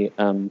university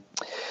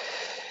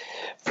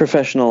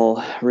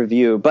professional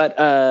review. But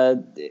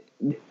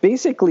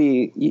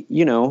basically,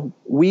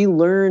 we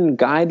learn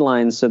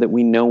guidelines so that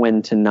we know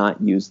when to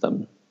not use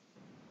them,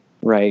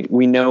 right?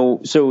 We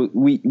know, so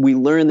we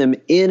learn them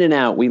in and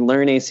out. We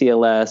learn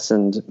ACLS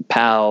and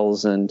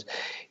PALS and,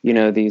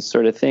 these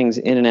sort of things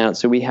in and out.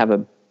 So we have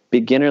a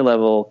beginner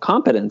level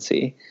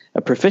competency,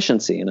 a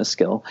proficiency in a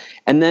skill.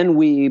 And then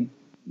we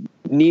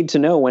need to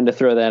know when to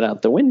throw that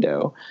out the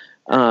window.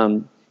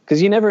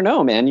 'Cause you never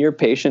know, man. Your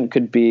patient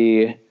could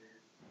be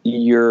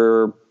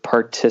your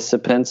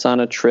participants on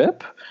a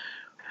trip,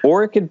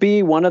 Or it could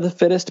be one of the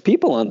fittest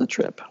people on the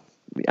trip.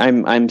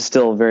 I'm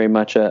still very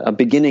much a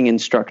beginning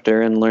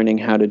instructor and learning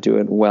how to do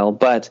it well.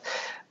 But,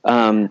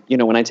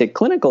 when I take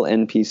clinical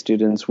NP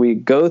students, we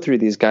go through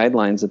these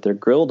guidelines that they're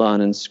grilled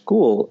on in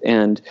school,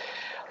 and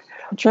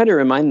I'll try to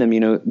remind them,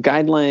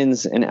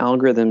 guidelines and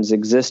algorithms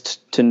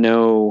exist to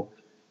know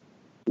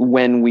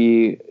when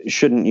we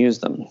shouldn't use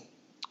them,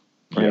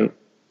 right? Yeah.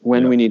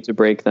 When we need to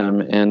break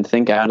them and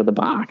think out of the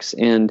box.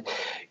 And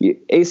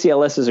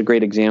ACLS is a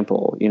great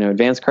example.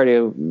 Advanced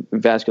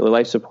cardiovascular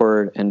life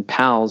support and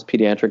PALS,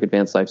 pediatric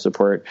advanced life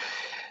support,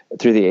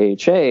 through the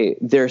AHA,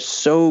 they're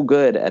so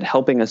good at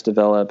helping us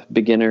develop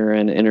beginner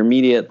and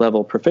intermediate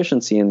level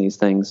proficiency in these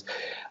things,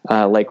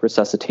 like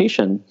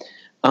resuscitation.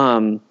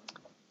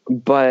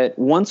 But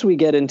once we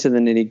get into the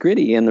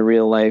nitty-gritty and the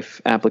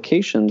real-life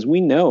applications,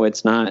 we know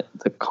it's not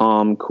the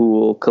calm,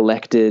 cool,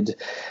 collected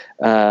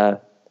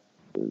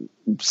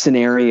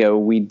scenario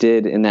we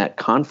did in that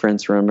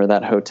conference room or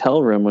that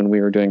hotel room when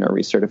we were doing our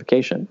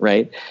recertification,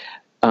 right?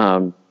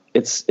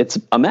 It's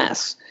a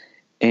mess.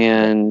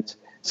 And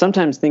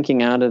sometimes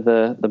thinking out of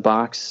the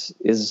box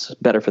is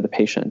better for the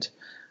patient.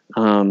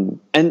 And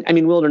I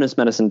mean, wilderness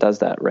medicine does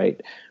that,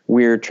 right?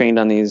 We're trained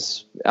on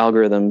these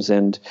algorithms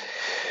and,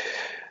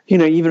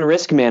 even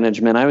risk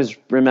management. I was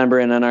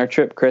remembering on our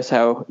trip, Chris,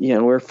 how,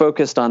 we're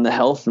focused on the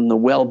health and the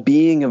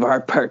well-being of our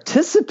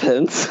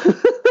participants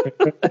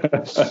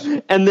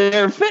and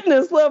their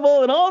fitness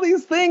level and all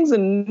these things,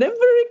 and never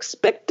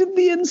expected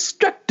the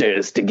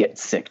instructors to get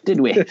sick,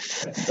 did we?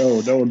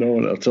 No,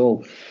 not at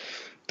all.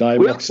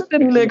 We also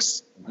didn't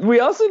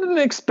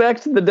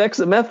expect the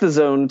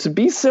dexamethasone to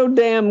be so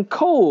damn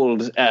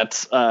cold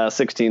at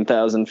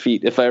 16,000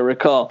 feet, if I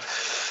recall.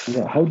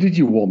 Yeah, how did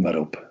you warm that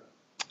up?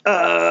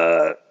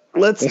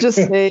 Let's just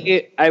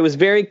say I was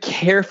very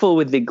careful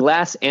with the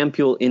glass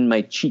ampule in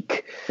my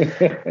cheek.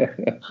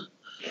 That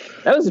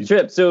was a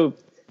trip. So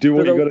do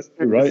what you got to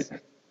do, right?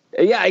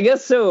 Yeah, I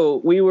guess so.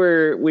 We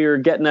were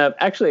getting up.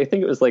 Actually, I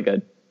think it was like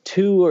a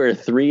 2 or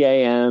 3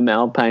 a.m.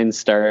 alpine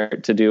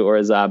start to do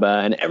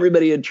Orizaba, and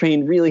everybody had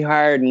trained really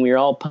hard, and we were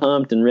all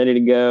pumped and ready to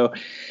go.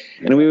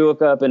 And we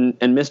woke up, and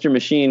Mr.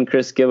 Machine,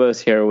 Chris Givos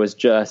here, was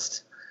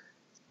just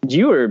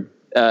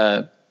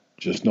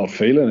not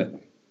feeling it.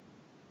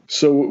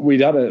 So we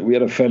had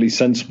a fairly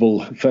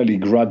sensible, fairly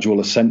gradual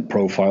ascent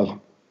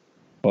profile,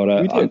 but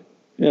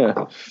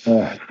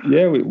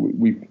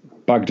we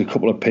bagged a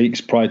couple of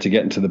peaks prior to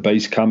getting to the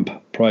base camp,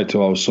 prior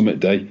to our summit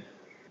day.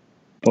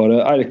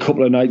 But I had a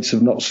couple of nights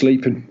of not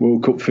sleeping.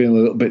 Woke up feeling a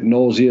little bit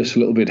nauseous, a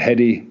little bit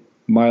heady,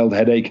 mild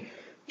headache.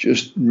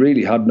 Just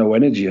really had no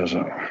energy. I was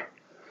like,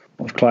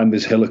 I've climbed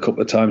this hill a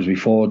couple of times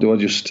before. Do I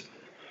just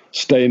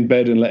stay in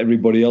bed and let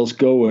everybody else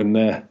go? And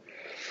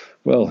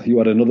you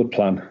had another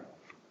plan.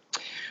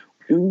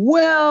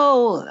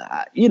 Well,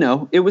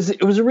 it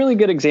was a really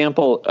good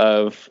example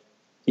of,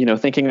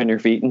 thinking on your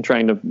feet and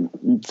trying to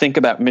think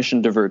about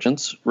mission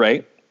divergence,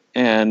 right?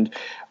 And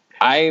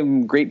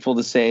I'm grateful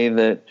to say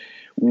that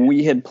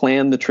we had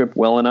planned the trip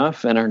well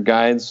enough, and our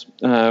guides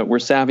were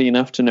savvy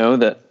enough to know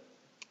that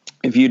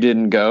if you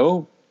didn't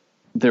go,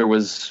 it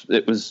was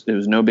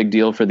no big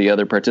deal for the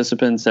other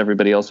participants.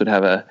 Everybody else would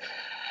have a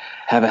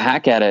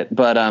hack at it.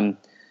 But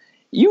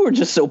you were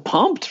just so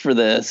pumped for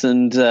this,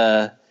 and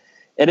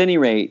at any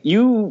rate,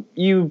 you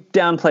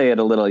downplay it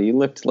a little. You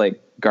looked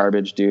like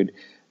garbage, dude.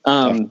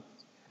 So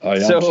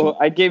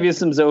I gave you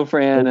some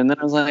Zofran, and then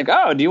I was like,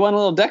 "Oh, do you want a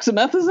little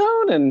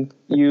dexamethasone?" And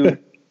you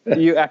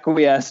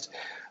acquiesced.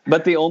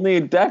 But the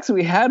only dex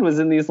we had was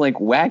in these like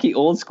wacky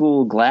old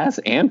school glass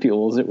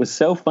ampules. It was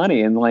so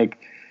funny, and I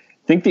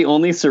think the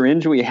only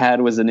syringe we had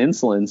was an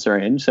insulin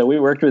syringe. So we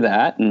worked with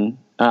that, and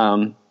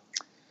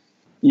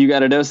you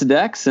got a dose of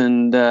dex,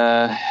 and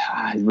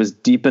it was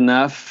deep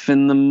enough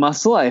in the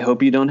muscle. I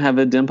hope you don't have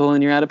a dimple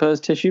in your adipose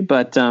tissue,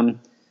 but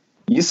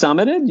you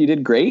summited. You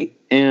did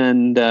great,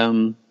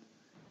 and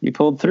you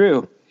pulled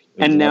through.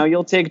 And now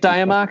you'll take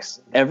Diamox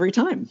every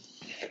time.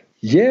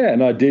 Yeah,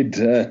 and I did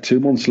 2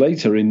 months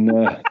later in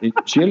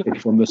Chile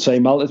from the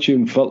same altitude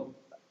and felt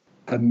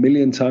a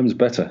million times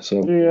better.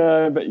 So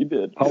yeah, I bet you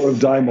did. Power of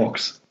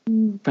Diamox.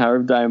 Power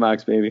of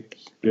Diamox, baby.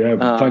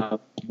 Yeah, thank you.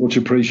 Much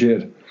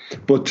appreciated.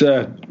 But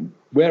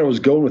where I was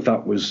going with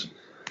that was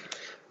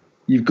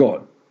you've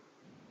got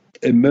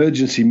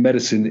emergency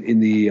medicine in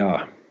the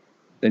ER,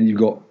 then you've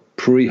got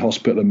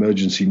pre-hospital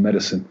emergency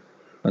medicine,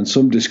 and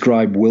some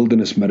describe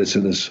wilderness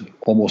medicine as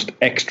almost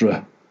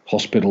extra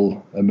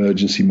hospital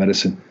emergency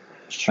medicine.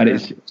 Sure. And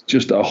it's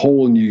just a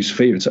whole new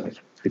sphere.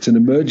 It's an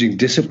emerging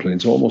discipline.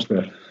 It's almost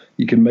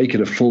you can make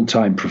it a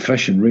full-time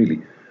profession, really.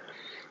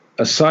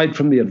 Aside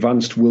from the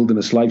advanced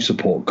wilderness life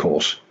support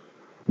course,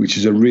 which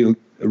is a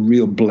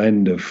real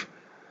blend of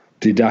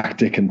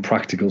didactic and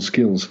practical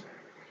skills,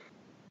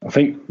 I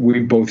think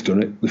we've both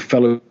done it. The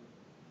fellow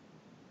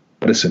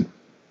medicine.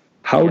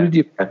 How did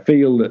you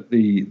feel that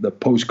the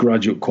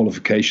postgraduate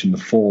qualification, the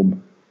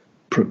form,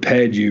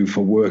 prepared you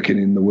for working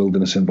in the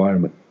wilderness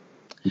environment?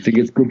 You think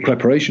it's good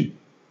preparation?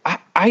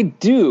 I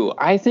do.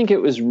 I think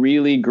it was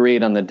really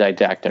great on the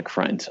didactic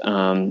front.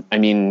 I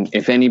mean,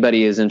 if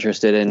anybody is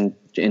interested in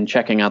in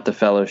checking out the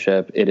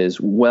fellowship. It is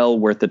well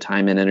worth the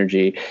time and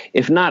energy,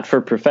 if not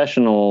for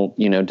professional,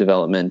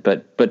 development,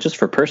 but just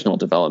for personal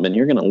development.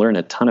 You're going to learn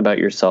a ton about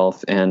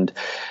yourself, and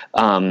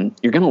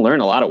you're going to learn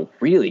a lot of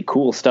really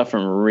cool stuff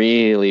from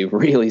really,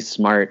 really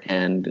smart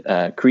and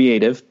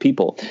creative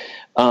people.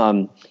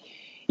 And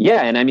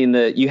I mean,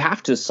 you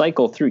have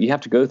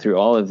to go through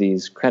all of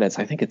these credits.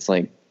 I think it's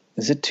like,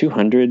 is it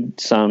 200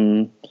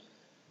 some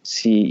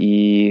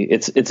CE?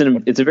 It's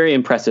a very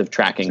impressive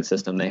tracking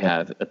system they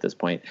have at this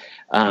point.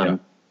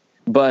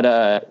 But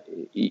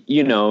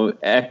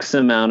X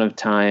amount of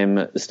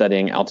time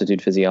studying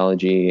altitude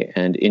physiology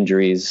and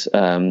injuries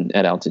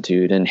at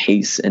altitude, and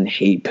HACE and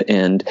HAPE,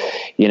 and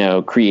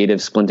creative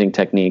splinting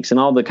techniques and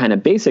all the kind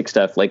of basic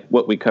stuff like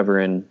what we cover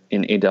in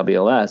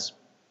AWLS.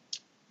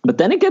 But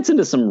then it gets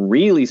into some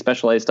really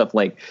specialized stuff.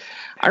 Like,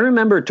 I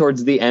remember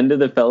towards the end of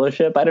the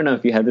fellowship, I don't know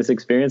if you had this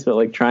experience, but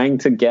like trying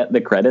to get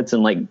the credits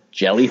and like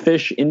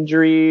jellyfish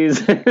injuries,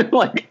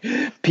 like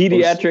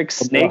pediatric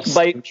snake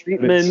bite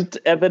treatment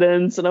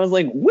evidence. And I was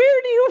like,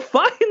 where do you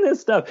find this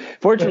stuff?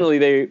 Fortunately,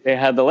 they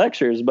had the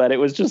lectures, but it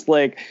was just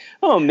like,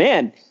 oh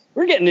man,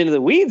 we're getting into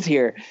the weeds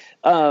here.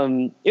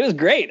 It was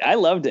great. I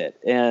loved it.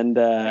 And,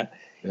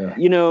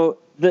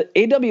 the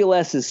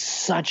AWLS is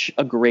such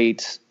a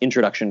great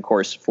introduction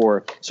course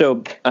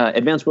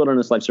Advanced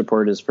Wilderness Life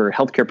Support is for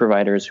healthcare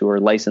providers who are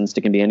licensed.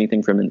 It can be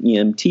anything from an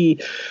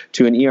EMT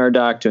to an ER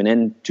doc to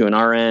an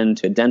RN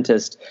to a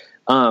dentist.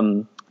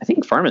 I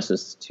think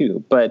pharmacists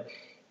too. But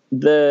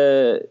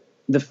the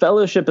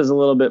fellowship is a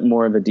little bit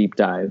more of a deep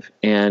dive,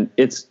 and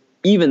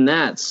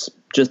that's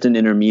just an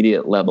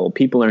intermediate level.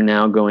 People are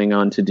now going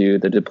on to do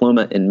the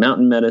diploma in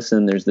mountain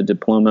medicine. There's the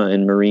diploma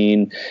in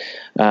marine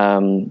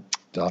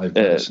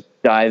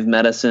dive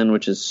medicine,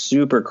 which is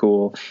super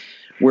cool,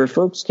 where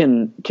folks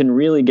can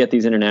really get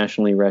these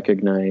internationally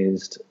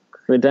recognized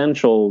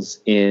credentials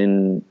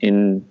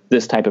in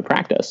this type of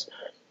practice.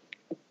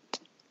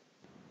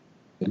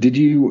 Did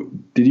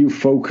you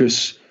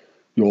focus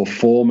your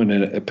form in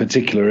a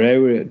particular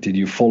area? Did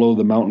you follow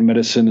the mountain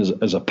medicine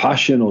as a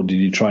passion, or did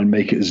you try and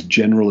make it as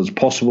general as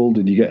possible?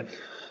 Did you get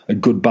a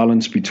good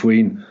balance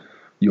between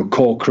your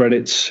core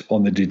credits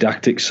on the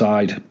didactic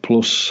side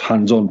plus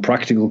hands-on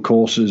practical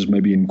courses,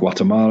 maybe in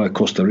Guatemala,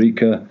 Costa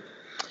Rica?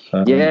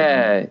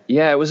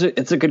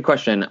 It's a good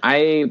question.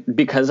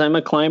 Because I'm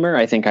a climber,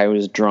 I think I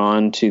was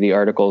drawn to the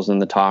articles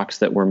and the talks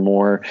that were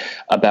more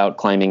about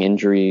climbing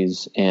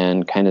injuries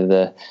and kind of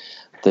the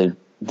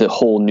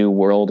whole new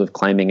world of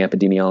climbing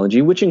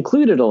epidemiology, which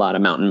included a lot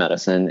of mountain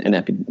medicine and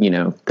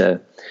the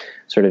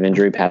sort of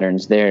injury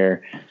patterns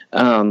there.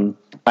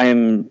 I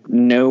am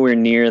nowhere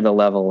near the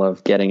level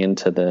of getting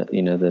into the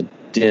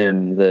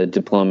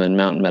diploma in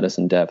mountain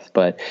medicine depth,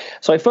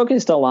 so I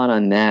focused a lot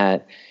on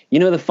that.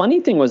 The funny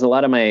thing was, a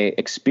lot of my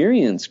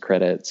experience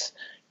credits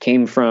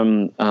came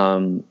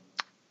from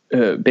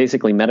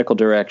basically medical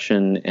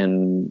direction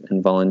and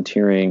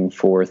volunteering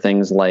for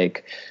things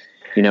like,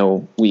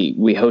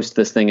 we host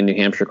this thing in New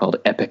Hampshire called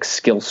Epic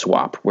Skill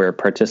Swap, where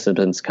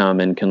participants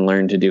come and can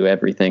learn to do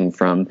everything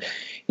from,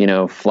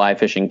 fly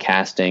fishing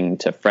casting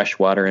to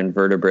freshwater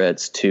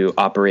invertebrates to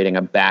operating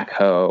a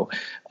backhoe.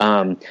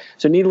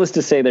 So needless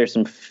to say, there's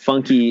some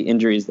funky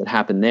injuries that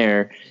happen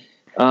there.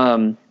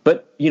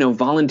 But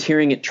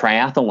volunteering at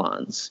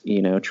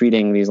triathlons,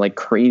 treating these like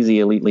crazy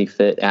elitely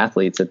fit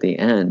athletes at the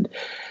end.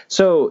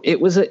 So it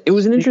was an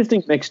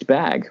interesting mixed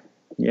bag.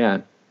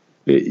 Yeah.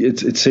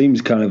 It seems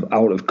kind of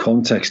out of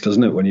context,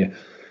 doesn't it, when you're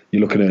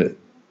looking at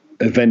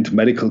event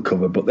medical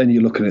cover, but then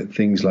you're looking at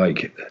things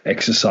like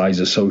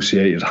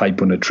exercise-associated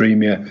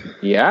hyponatremia.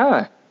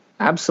 Yeah,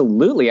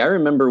 absolutely. I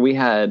remember we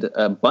had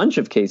a bunch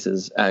of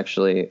cases,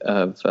 actually,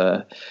 of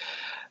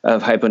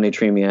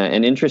hyponatremia.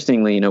 And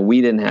interestingly,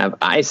 we didn't have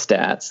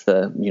iStats,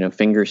 the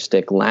finger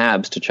stick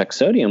labs to check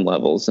sodium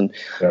levels. And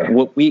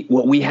what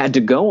we had to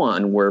go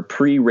on were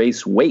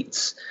pre-race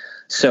weights.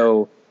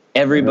 So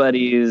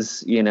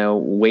everybody's,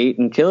 weight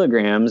in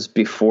kilograms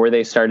before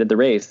they started the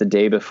race, the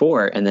day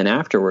before, and then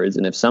afterwards.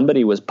 And if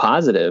somebody was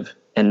positive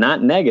and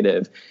not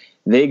negative,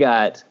 they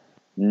got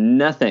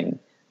nothing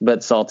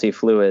but salty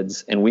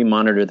fluids, and we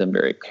monitor them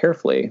very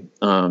carefully.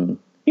 Or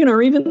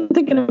even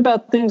thinking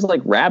about things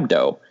like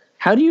rhabdo.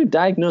 How do you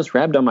diagnose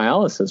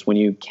rhabdomyolysis when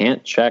you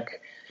can't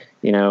check,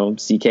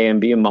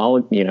 CKMB,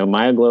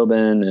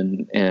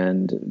 myoglobin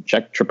and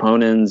check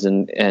troponins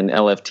and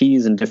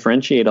LFTs and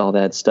differentiate all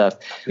that stuff?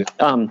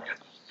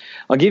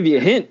 I'll give you a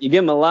hint. You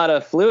give them a lot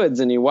of fluids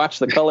and you watch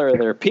the color of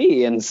their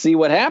pee and see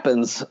what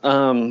happens.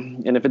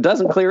 And if it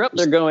doesn't clear up,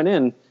 they're going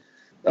in.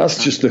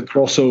 That's just the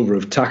crossover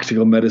of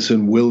tactical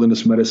medicine,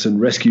 wilderness medicine,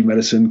 rescue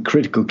medicine,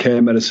 critical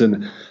care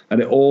medicine,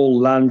 and it all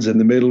lands in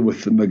the middle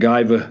with the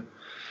MacGyver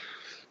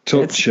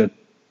touch.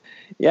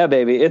 Yeah,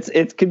 baby.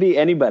 It could be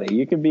anybody.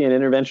 You could be an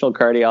interventional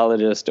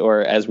cardiologist,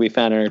 or as we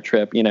found on our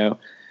trip,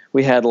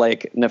 we had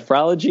like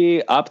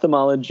nephrology,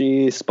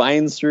 ophthalmology,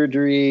 spine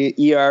surgery,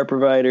 ER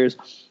providers,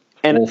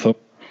 and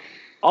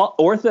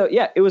ortho.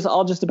 Yeah, it was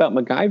all just about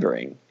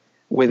MacGyvering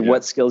with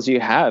what skills you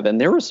have, and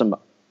there were some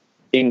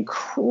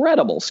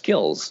incredible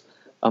skills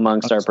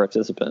amongst our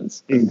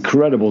participants.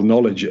 Incredible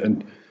knowledge,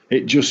 and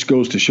it just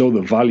goes to show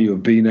the value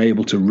of being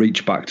able to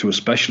reach back to a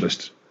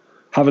specialist.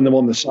 Having them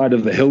on the side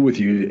of the hill with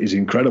you is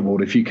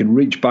incredible. If you can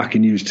reach back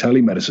and use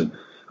telemedicine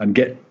and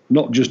get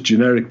not just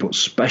generic but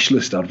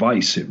specialist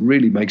advice, it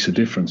really makes a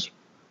difference.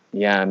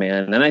 Yeah,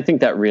 man. And I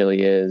think that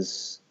really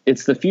is,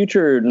 it's the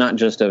future, not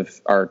just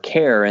of our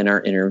care and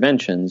our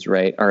interventions,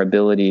 right? Our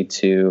ability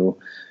to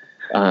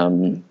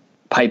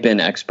pipe in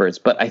experts,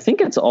 but I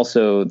think it's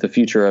also the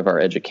future of our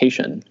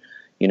education.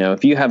 You know,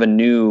 if you have a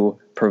new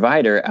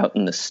provider out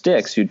in the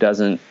sticks who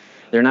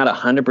they're not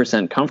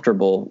 100%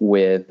 comfortable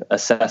with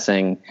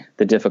assessing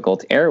the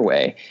difficult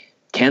airway,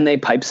 can they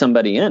pipe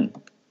somebody in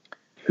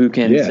who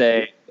can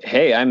say,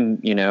 hey,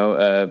 I'm,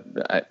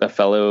 a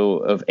fellow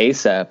of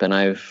ACEP, and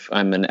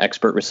I'm an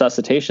expert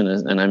resuscitation,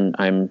 and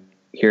I'm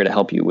here to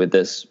help you with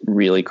this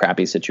really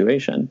crappy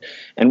situation.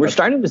 And we're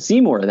starting to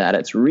see more of that.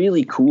 It's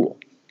really cool.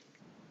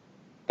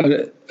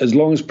 And as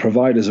long as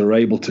providers are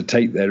able to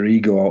take their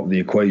ego out of the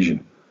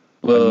equation,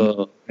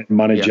 and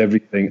manage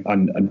everything,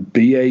 and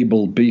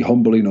be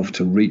humble enough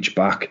to reach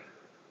back.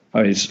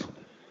 I mean,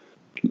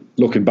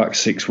 looking back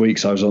 6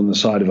 weeks, I was on the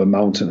side of a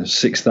mountain at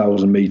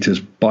 6,000 meters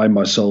by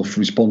myself,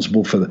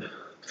 responsible for the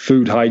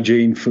food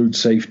hygiene, food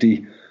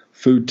safety,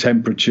 food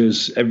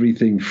temperatures,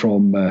 everything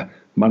from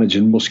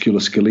managing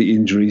musculoskeletal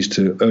injuries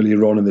to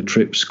earlier on in the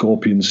trip,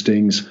 scorpion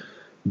stings,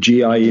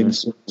 GI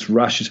insults,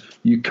 rashes.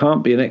 You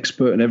can't be an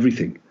expert in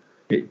everything.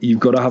 You've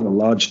got to have a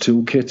large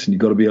toolkit, and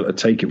you've got to be able to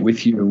take it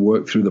with you and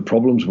work through the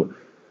problems. But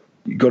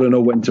you've got to know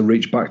when to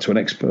reach back to an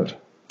expert.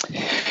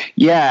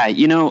 Yeah,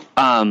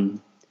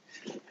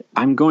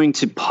 I'm going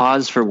to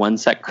pause for 1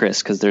 sec,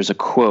 Chris, because there's a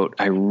quote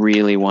I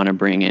really want to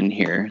bring in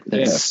here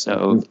that's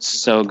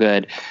so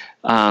good,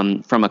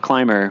 from a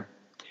climber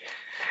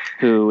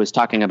who was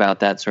talking about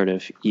that sort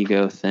of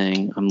ego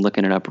thing. I'm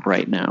looking it up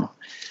right now.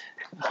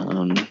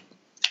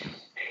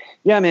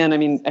 Yeah, man. I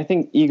mean, I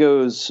think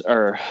egos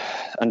are,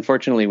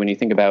 unfortunately, when you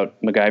think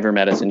about MacGyver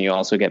medicine, you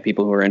also get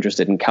people who are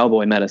interested in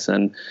cowboy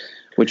medicine,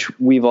 which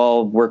we've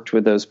all worked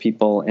with those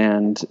people,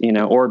 and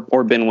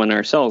or been one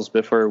ourselves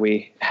before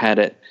we had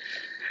it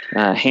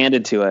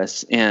handed to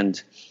us.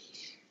 And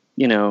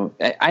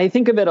I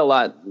think of it a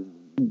lot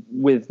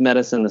with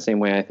medicine the same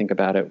way I think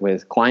about it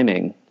with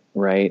climbing,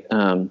 right?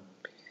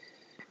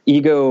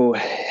 Ego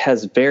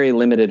has very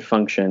limited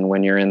function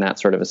when you're in that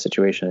sort of a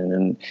situation.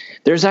 And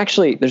there's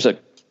a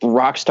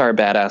rock star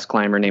badass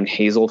climber named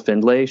Hazel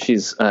Findlay.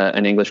 She's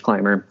an English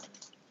climber.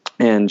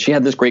 And she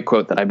had this great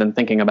quote that I've been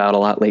thinking about a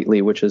lot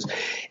lately, which is,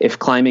 if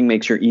climbing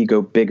makes your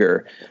ego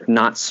bigger,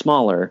 not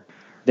smaller,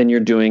 then you're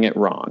doing it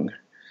wrong.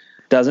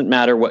 Doesn't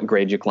matter what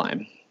grade you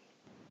climb,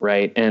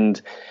 right? And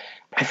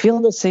I feel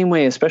the same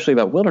way, especially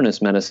about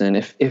wilderness medicine.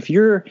 If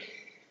your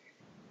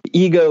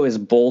ego is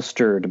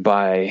bolstered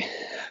by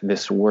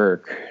this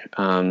work,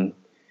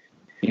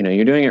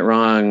 you're doing it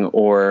wrong,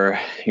 or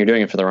you're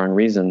doing it for the wrong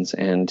reasons,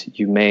 and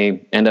you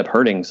may end up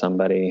hurting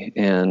somebody.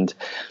 And,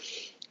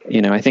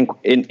 I think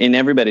in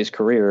everybody's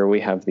career, we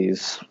have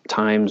these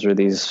times or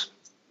these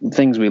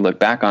things we look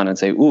back on and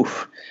say,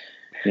 oof,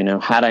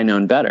 had I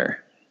known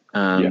better.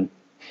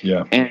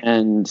 Yeah.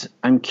 And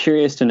I'm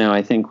curious to know,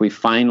 I think we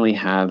finally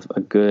have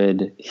a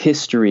good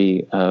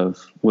history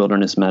of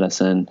wilderness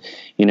medicine,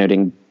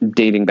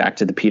 dating back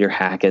to the Peter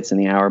Hackett's and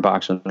the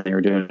Auerbachs when they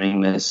were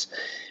doing this,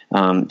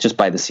 just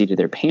by the seat of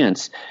their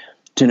pants,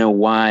 to know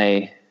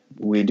why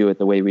we do it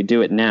the way we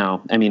do it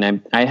now. I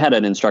mean, I had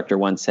an instructor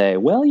once say,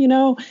 well,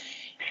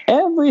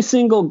 every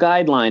single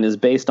guideline is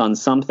based on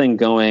something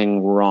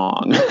going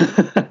wrong.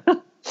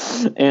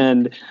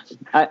 And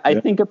I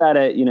think about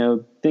it,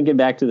 thinking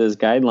back to those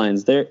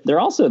guidelines, they're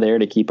also there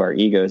to keep our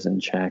egos in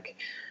check.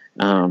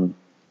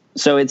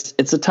 So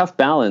it's a tough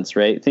balance,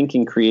 right?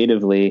 Thinking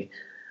creatively,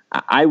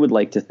 I would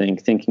like to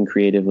think thinking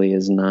creatively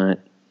is not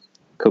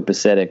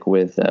copacetic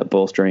with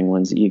bolstering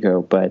one's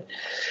ego. But,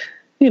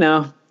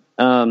 if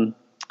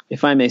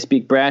I may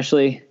speak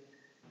brashly,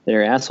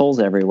 there are assholes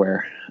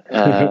everywhere.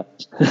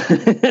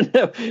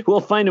 We'll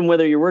find them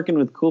whether you're working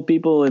with cool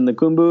people in the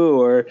Khumbu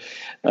or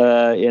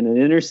in an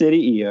inner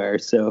city ER.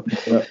 So,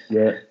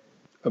 yeah.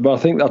 But I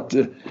think that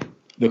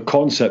the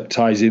concept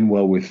ties in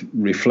well with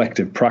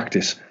reflective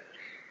practice,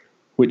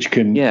 which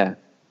can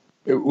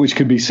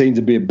be seen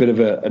to be a bit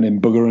of an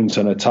embuggerance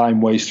and a time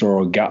waster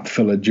or a gap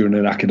filler during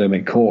an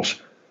academic course.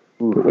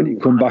 But when you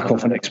come back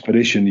off an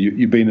expedition,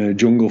 you've been in a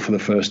jungle for the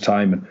first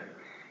time,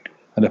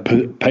 and a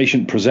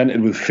patient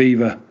presented with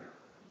fever,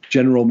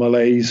 general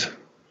malaise,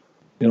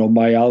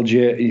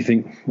 myalgia, and you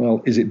think,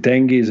 well, is it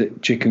dengue? Is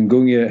it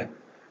chikungunya?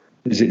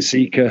 Is it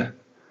Zika?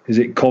 Is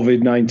it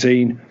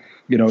COVID-19?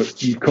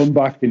 You come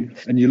back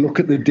and you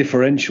look at the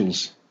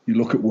differentials. You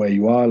look at where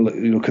you are,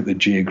 you look at the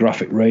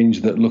geographic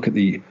range, look at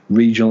the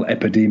regional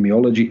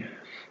epidemiology,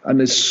 and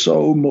there's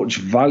so much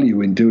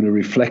value in doing a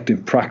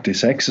reflective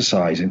practice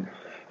exercising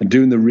and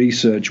doing the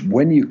research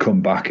when you come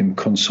back and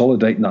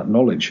consolidating that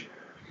knowledge.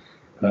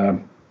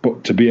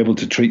 But to be able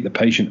to treat the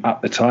patient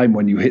at the time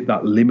when you hit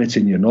that limit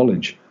in your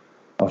knowledge,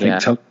 I think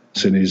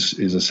telemedicine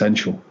is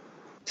essential.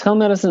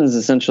 Telemedicine is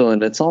essential,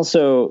 and it's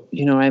also,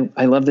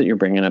 I love that you're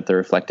bringing up the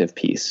reflective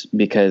piece,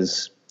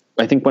 because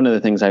I think one of the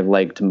things I've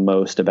liked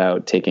most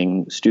about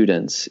taking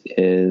students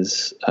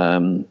is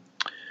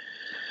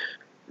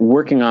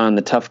working on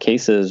the tough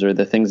cases or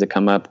the things that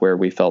come up where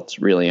we felt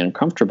really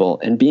uncomfortable,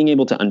 and being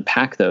able to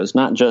unpack those,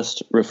 not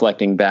just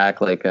reflecting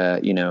back like a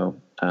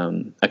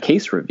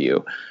case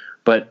review,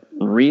 but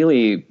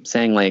really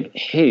saying like,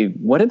 hey,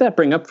 what did that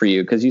bring up for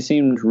you? Because you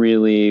seemed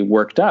really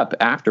worked up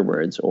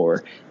afterwards,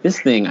 or this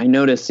thing I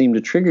noticed seemed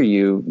to trigger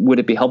you. Would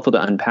it be helpful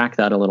to unpack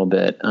that a little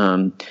bit?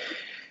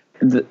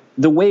 The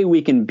way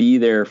we can be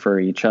there for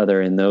each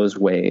other in those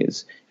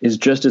ways is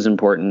just as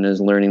important as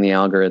learning the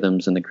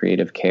algorithms and the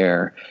creative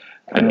care.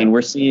 I mean,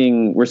 we're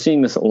seeing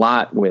this a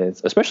lot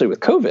especially with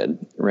COVID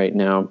right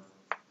now.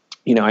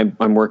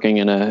 I'm working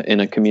in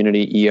a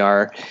community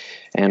ER,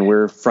 and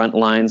we're front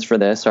lines for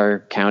this. Our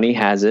county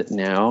has it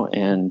now,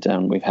 and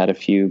we've had a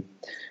few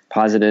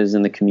positives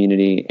in the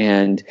community.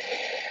 And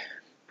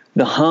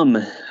the hum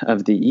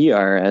of the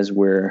ER as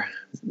we're,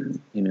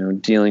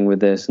 dealing with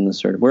this and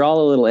we're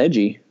all a little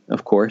edgy,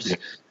 of course,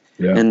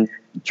 and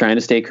trying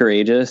to stay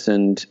courageous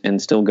and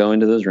still go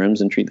into those rooms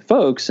and treat the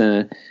folks.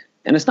 And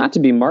it's not to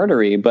be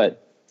martyry, but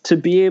to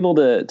be able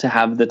to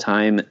have the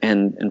time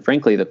and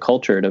frankly, the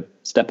culture to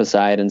step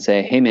aside and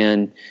say, hey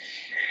man,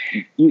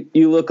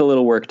 you look a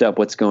little worked up.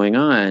 What's going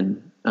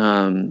on?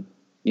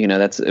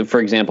 That's, for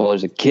example,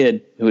 there's a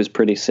kid who is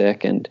pretty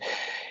sick, and,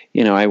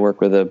 I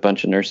work with a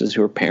bunch of nurses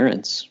who are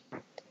parents,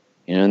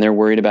 and they're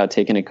worried about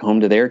taking it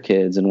home to their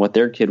kids and what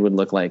their kid would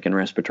look like in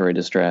respiratory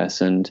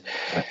distress. And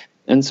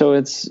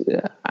so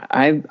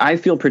I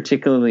feel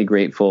particularly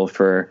grateful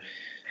for,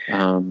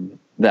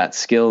 that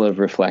skill of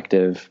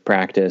reflective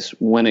practice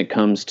when it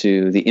comes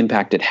to the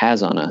impact it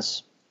has on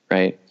us.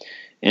 Right.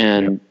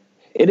 And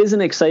it is an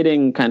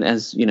exciting kind of,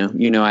 as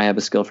I have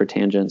a skill for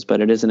tangents,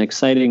 but it is an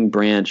exciting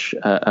branch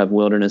of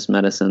wilderness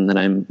medicine that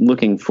I'm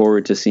looking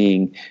forward to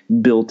seeing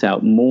built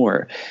out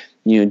more,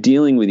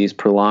 dealing with these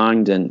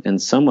prolonged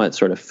and somewhat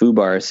sort of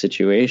FUBAR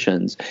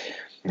situations.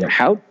 Yeah.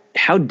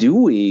 How do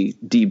we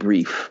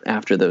debrief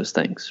after those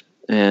things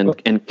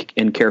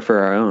and care for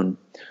our own?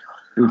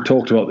 We've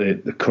talked about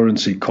the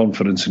currency,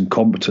 confidence, and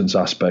competence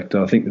aspect,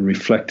 and I think the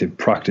reflective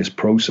practice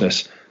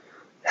process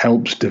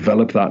helps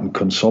develop that and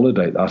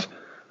consolidate that.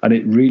 And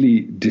it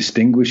really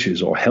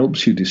distinguishes, or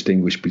helps you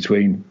distinguish,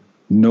 between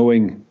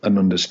knowing and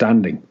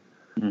understanding.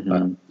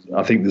 Mm-hmm.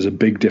 I think there's a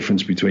big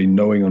difference between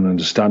knowing and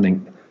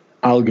understanding.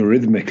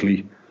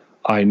 Algorithmically,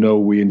 I know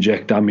we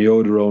inject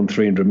amiodarone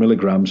 300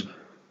 milligrams,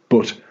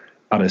 but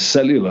at a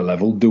cellular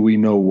level, do we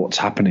know what's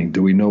happening?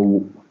 Do we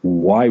know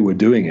why we're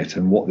doing it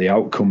and what the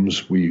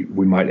outcomes we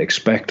might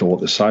expect or what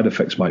the side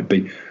effects might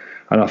be?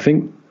 And I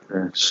think,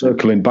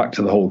 circling back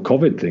to the whole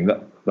COVID thing,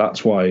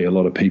 that's why a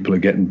lot of people are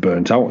getting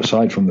burnt out,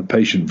 aside from the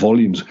patient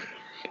volumes.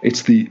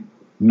 It's the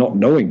not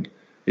knowing.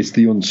 It's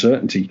the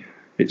uncertainty.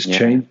 It's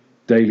changed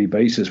daily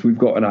basis. We've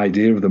got an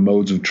idea of the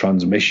modes of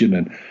transmission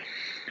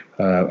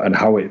and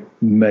how it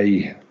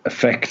may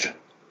affect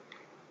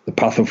the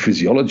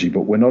pathophysiology,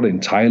 but we're not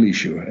entirely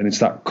sure. And it's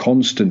that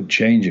constant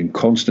change and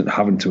constant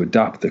having to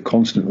adapt, the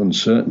constant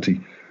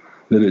uncertainty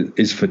that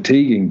is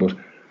fatiguing. But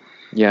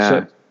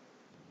so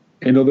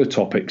in other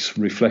topics,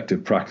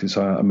 reflective practice,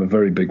 I'm a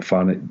very big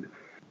fan. It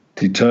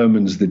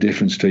determines the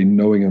difference between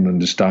knowing and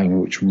understanding,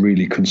 which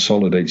really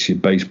consolidates your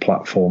base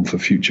platform for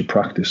future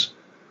practice.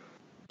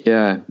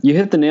 Yeah, you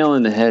hit the nail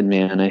on the head,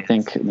 man. I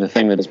think the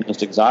thing that is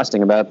most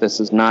exhausting about this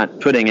is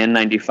not putting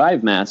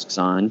N95 masks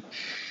on.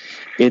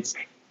 It's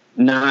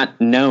not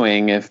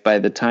knowing if by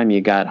the time you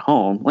got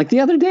home, like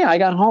the other day I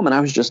got home and I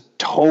was just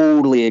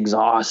totally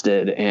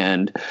exhausted,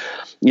 and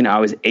I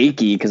was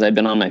achy because I'd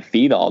been on my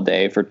feet all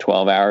day for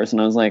 12 hours,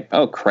 and I was like,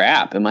 oh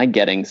crap, am I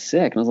getting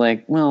sick? And I was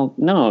like, well,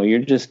 no, you're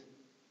just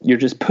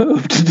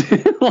pooped.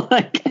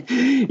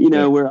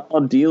 We're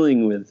all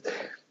dealing with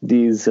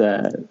these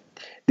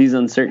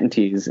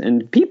uncertainties,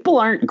 and people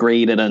aren't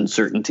great at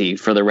uncertainty,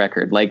 for the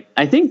record. Like,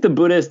 I think the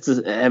Buddhists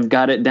have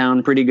got it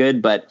down pretty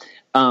good, but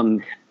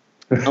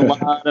a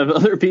lot of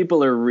other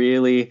people are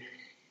really,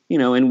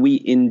 and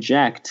we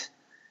inject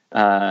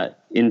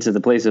into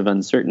the place of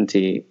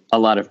uncertainty a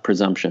lot of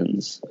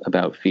presumptions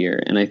about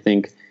fear. And I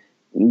think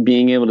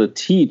being able to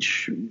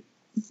teach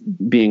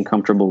being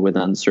comfortable with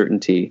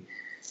uncertainty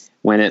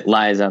when it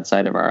lies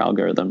outside of our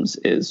algorithms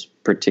is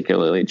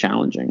particularly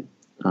challenging.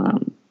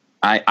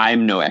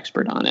 I'm no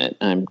expert on it.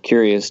 I'm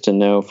curious to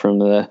know from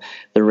the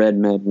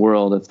RedMed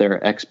world if there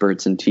are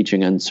experts in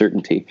teaching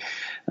uncertainty.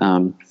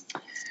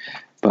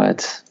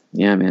 But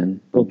yeah, man.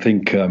 I don't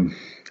think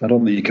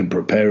you can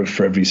prepare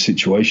for every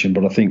situation,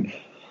 but I think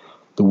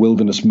the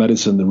wilderness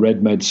medicine, the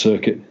RedMed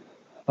circuit,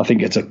 I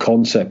think it's a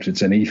concept,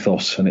 it's an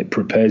ethos, and it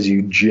prepares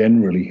you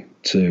generally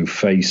to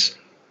face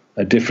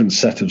a different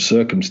set of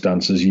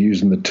circumstances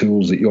using the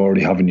tools that you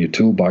already have in your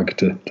tool bag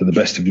to the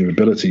best of your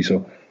ability.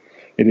 So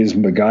it is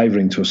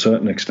MacGyvering to a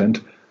certain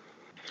extent.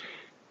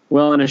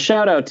 Well, and a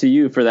shout out to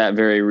you for that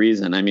very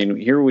reason. I mean,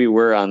 here we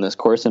were on this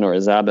course in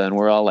Orizaba, and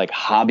we're all like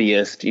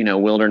hobbyist,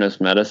 wilderness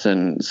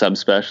medicine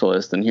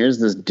subspecialists. And here's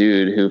this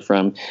dude who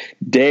from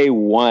day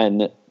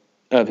one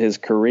of his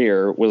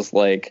career was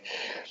like,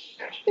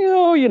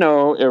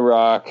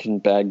 Iraq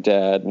and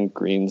Baghdad and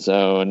Green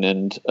Zone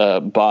and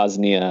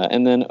Bosnia.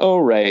 And then,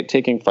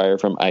 taking fire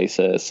from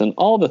ISIS and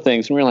all the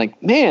things. And we're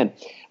like, man,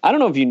 I don't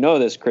know if you know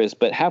this, Chris,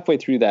 but halfway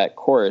through that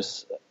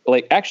course,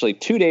 like actually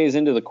 2 days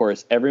into the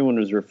course, everyone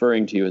was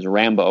referring to you as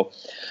Rambo,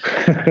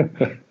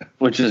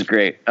 which is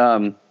great.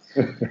 Right.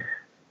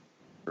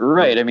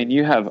 I mean,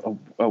 you have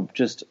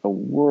just a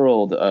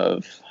world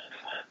of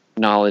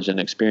knowledge and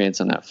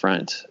experience on that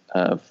front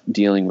of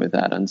dealing with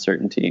that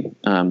uncertainty.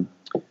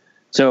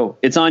 So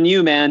it's on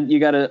you, man. You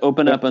got to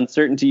open up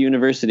Uncertainty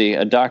University,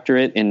 a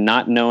doctorate in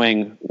not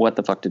knowing what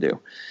the fuck to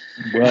do.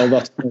 Well,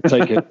 that's going to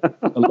take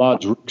a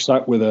large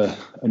rucksack with a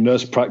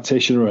nurse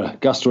practitioner, a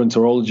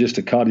gastroenterologist,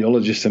 a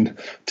cardiologist, and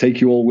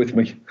take you all with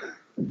me.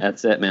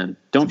 That's it, man.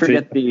 Don't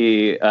forget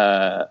the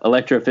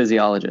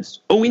electrophysiologist.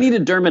 Oh, we need a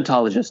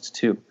dermatologist,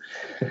 too.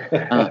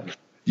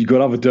 You got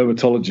to have a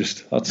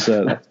dermatologist. That's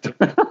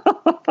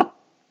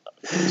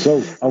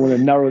So I'm going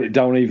to narrow it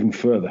down even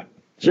further.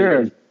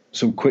 Sure.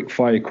 Some quick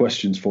fire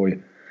questions for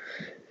you.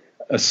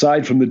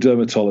 Aside from the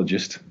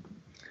dermatologist,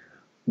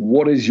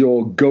 what is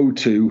your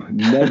go-to,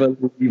 never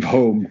leave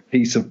home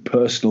piece of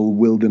personal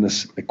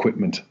wilderness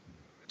equipment?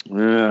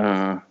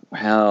 Well,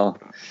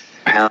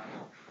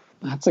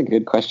 that's a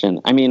good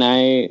question. I mean,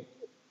 I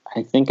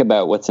think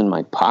about what's in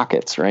my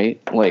pockets, right?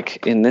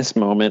 Like in this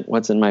moment,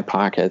 what's in my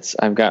pockets?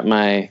 I've got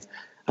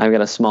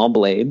a small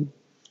blade,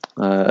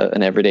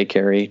 an everyday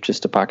carry,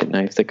 just a pocket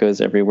knife that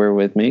goes everywhere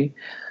with me.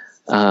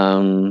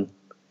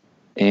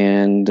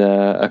 And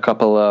a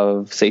couple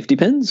of safety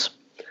pins.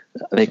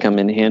 They come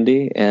in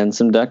handy, and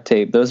some duct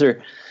tape. Those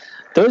are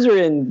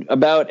in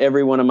about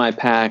every one of my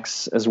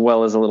packs, as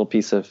well as a little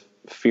piece of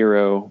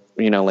Firo,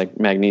 like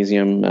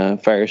magnesium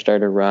fire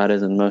starter rod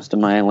is in most of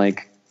my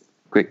like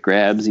quick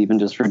grabs, even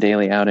just for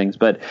daily outings.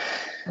 But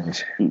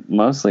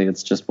mostly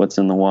it's just what's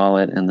in the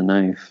wallet and the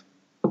knife.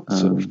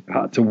 So if you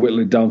had to whittle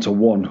it down to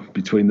one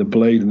between the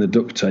blade and the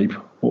duct tape,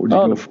 what would you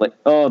go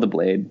for? The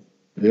blade.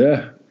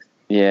 Yeah.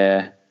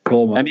 Yeah.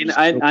 I mean,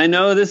 I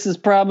know this is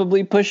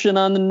probably pushing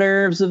on the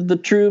nerves of the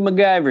true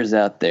MacGyvers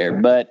out there,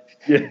 but,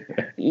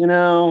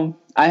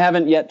 I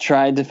haven't yet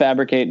tried to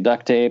fabricate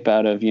duct tape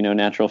out of,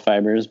 natural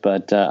fibers,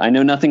 but I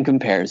know nothing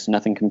compares.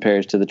 Nothing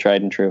compares to the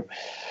tried and true.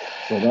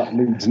 Well, that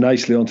leads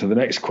nicely on to the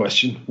next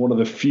question. One of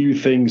the few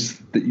things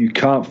that you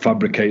can't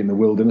fabricate in the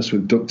wilderness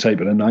with duct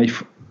tape and a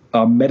knife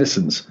are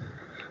medicines.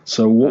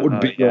 So what would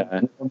be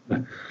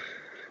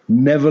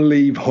never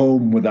leave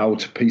home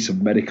without a piece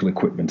of medical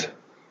equipment?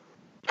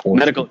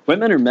 Medical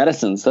equipment or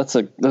medicines? Those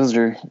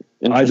are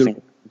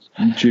interesting.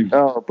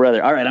 Oh,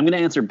 brother. All right. I'm going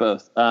to answer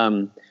both.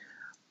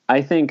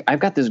 I think I've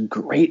got this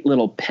great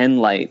little pen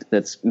light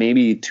that's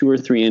maybe 2 or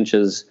 3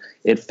 inches.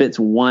 It fits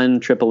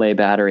one AAA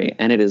battery,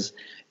 and it is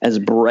as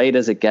bright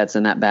as it gets,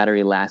 and that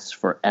battery lasts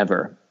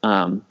forever.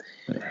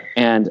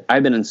 And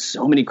I've been in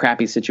so many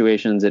crappy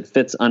situations. It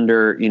fits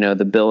under,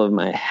 the bill of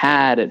my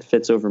hat. It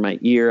fits over my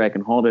ear. I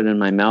can hold it in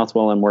my mouth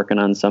while I'm working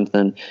on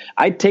something.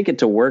 I take it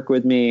to work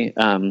with me.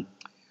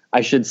 I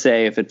should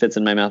say, if it fits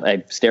in my mouth,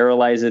 I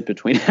sterilize it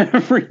between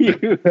every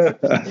use.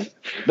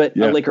 But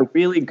like a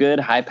really good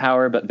high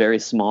power but very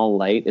small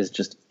light is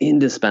just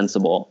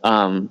indispensable.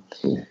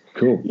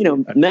 Cool.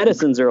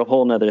 Medicines are a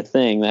whole nother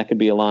thing. That could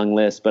be a long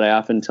list, but I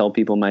often tell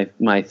people my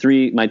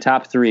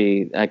top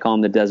 3, I call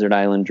them the desert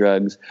island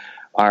drugs,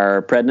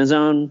 are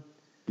prednisone,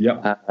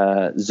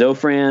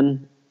 Zofran,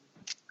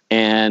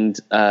 and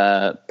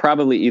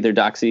probably either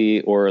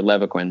Doxy or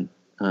Levaquin.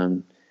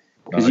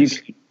 Because you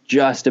can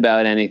just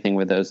about anything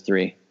with those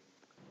 3.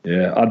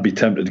 Yeah, I'd be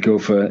tempted to go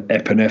for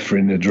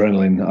epinephrine,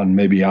 adrenaline, and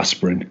maybe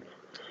aspirin.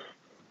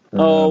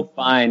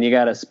 Fine. You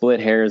got to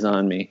split hairs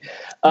on me.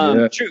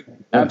 True.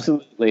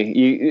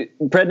 Absolutely.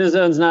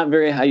 Prednisone's not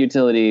very high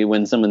utility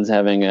when someone's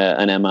having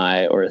an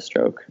MI or a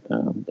stroke.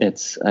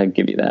 I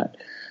give you that.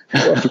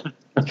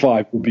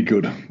 5 would be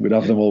good. We'd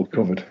have them all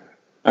covered.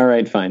 All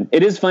right, fine.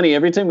 It is funny.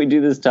 Every time we do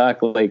this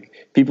talk,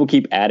 like people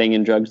keep adding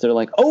in drugs. They're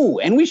like, "Oh,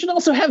 and we should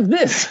also have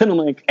this." And I'm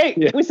like,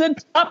 "Hey, we said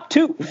top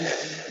 2.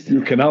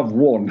 You can have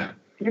one.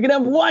 You can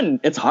have one."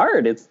 It's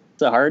hard. It's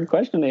a hard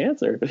question to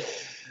answer.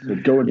 So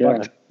going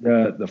back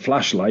to the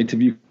flashlight, if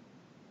you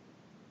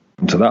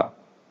to that,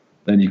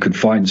 then you could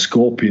find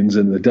scorpions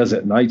in the desert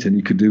at night, and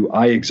you could do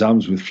eye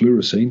exams with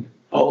fluorescein.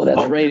 Oh,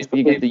 that's right. If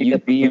you get the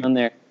UV on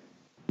there.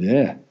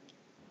 Yeah.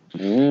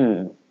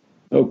 Mm.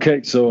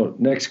 Okay, so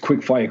next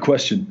quick fire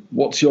question.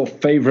 What's your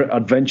favorite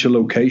adventure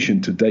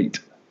location to date?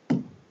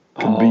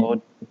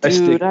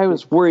 Dude, I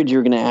was worried you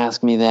were going to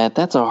ask me that.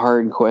 That's a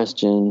hard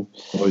question.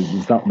 Oh,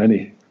 there's that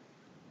many.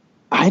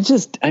 I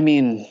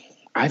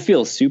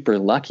feel super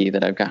lucky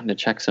that I've gotten to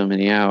check so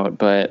many out,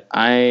 but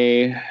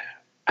I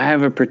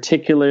have a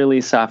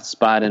particularly soft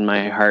spot in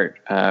my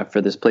heart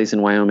for this place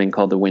in Wyoming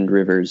called the Wind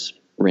Rivers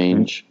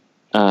Range.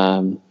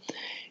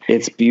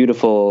 It's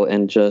beautiful,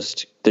 and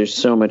just there's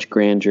so much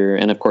grandeur.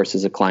 And of course,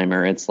 as a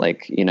climber, it's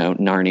like,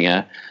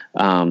 Narnia.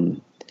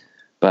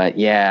 But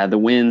yeah, the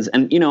winds,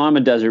 and I'm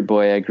a desert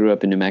boy. I grew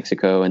up in New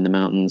Mexico in the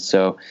mountains,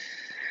 so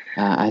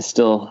I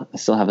still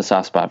have a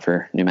soft spot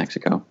for New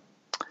Mexico.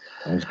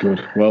 Sounds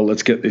good. Well,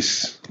 let's get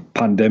this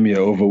pandemic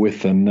over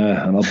with, and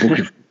I'll book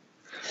it.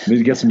 Need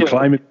to get some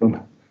climbing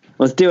done.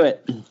 Let's do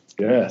it.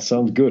 Yeah,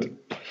 sounds good.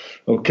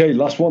 Okay,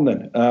 last one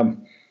then.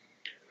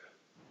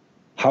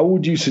 How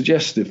would you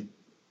suggest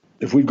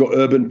if we've got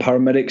urban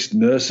paramedics,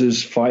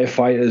 nurses,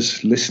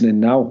 firefighters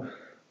listening now,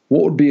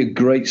 what would be a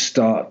great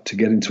start to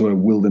get into a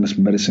wilderness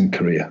medicine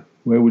career?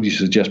 Where would you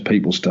suggest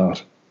people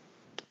start?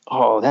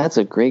 Oh, that's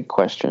a great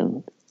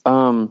question.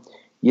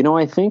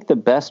 I think the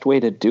best way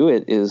to do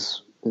it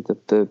is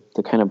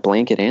the kind of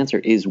blanket answer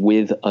is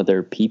with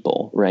other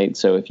people, right?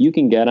 So if you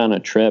can get on a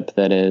trip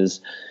that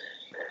is,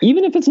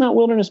 even if it's not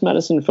wilderness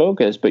medicine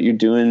focused, but you're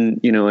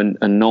doing,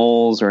 a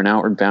NOLS or an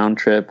Outward Bound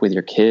trip with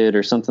your kid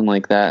or something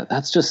like that,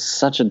 that's just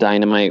such a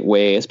dynamite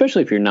way,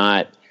 especially if you're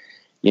not,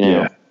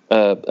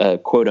 a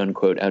quote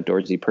unquote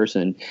outdoorsy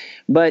person.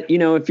 But,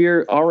 if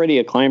you're already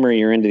a climber,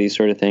 you're into these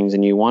sort of things,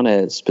 and you want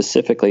to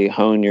specifically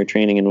hone your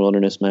training in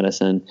wilderness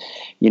medicine,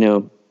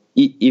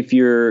 if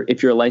you're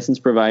a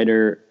licensed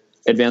provider,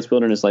 Advanced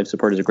Wilderness Life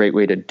Support is a great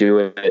way to do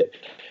it.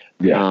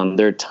 Yeah.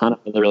 There are a ton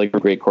of really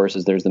great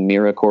courses. There's the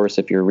MIRA course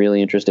if you're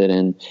really interested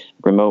in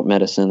remote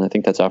medicine. I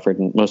think that's offered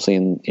mostly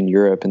in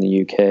Europe and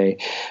the UK.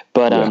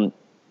 But,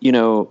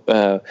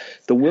 the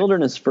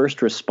wilderness first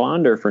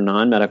responder for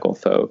non-medical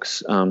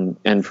folks,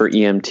 and for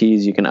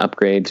EMTs, you can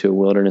upgrade to a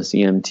wilderness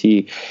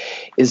EMT,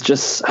 is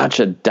just such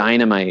a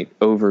dynamite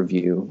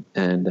overview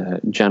and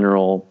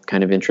general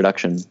kind of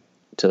introduction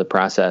to the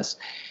process.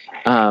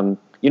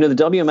 The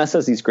WMS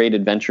has these great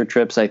adventure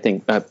trips. I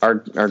think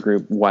our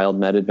group, Wild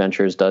Med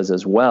Adventures, does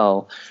as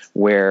well,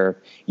 where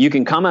you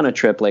can come on a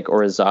trip like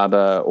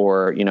Orizaba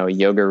or, a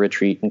yoga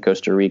retreat in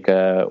Costa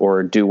Rica,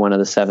 or do one of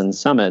the 7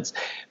 summits,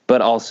 but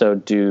also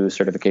do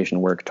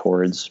certification work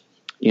towards,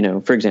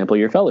 for example,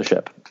 your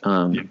fellowship.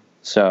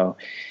 So,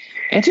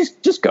 and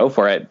just go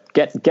for it.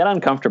 Get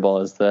uncomfortable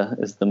is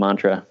the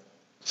mantra.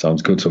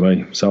 Sounds good to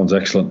me. Sounds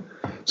excellent.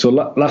 So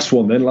last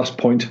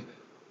point.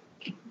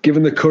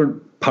 Given the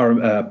current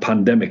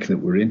pandemic that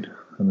we're in,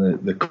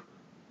 and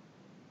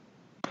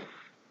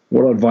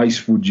what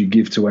advice would you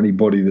give to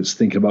anybody that's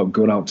thinking about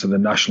going out to the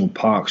national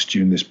parks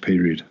during this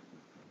period?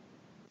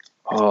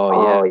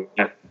 Oh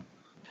yeah.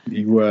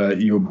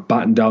 You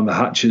batten down the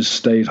hatches,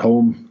 stay at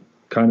home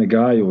kind of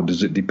guy, or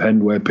does it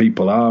depend where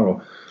people are,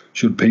 or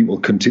should people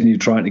continue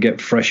trying to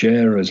get fresh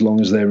air as long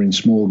as they're in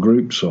small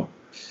groups? Or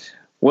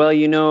well,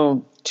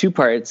 2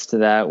 parts to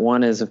that.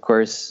 One is, of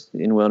course,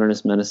 in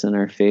wilderness medicine,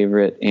 our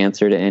favorite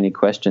answer to any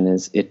question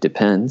is it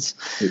depends.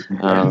 It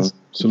depends.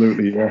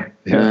 Absolutely,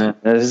 yeah.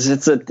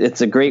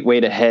 It's a great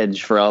way to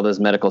hedge for all those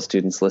medical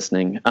students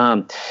listening.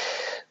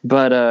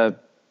 But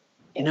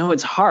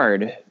it's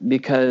hard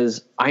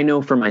because I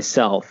know for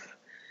myself,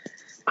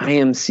 I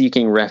am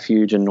seeking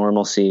refuge and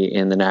normalcy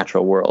in the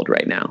natural world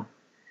right now.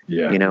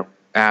 Yeah.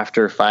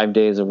 After 5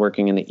 days of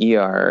working in the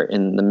ER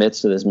in the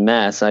midst of this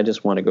mess, I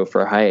just want to go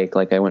for a hike.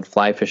 Like I went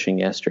fly fishing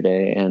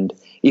yesterday, and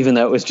even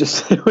though it was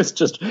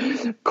just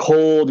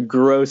cold,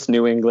 gross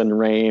New England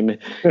rain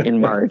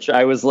in March,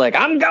 I was like,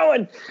 I'm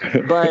going.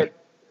 But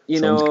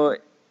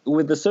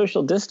with the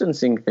social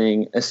distancing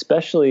thing,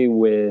 especially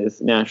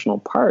with national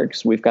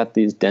parks, we've got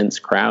these dense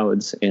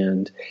crowds,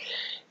 and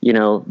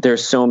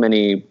there's so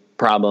many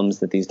problems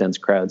that these dense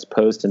crowds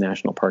pose to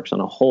national parks on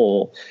a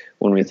whole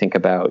when we think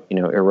about,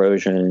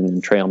 erosion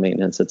and trail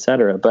maintenance, et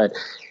cetera. But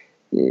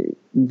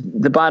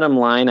the bottom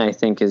line, I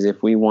think, is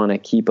if we want to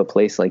keep a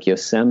place like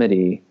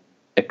Yosemite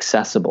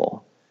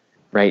accessible,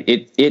 right,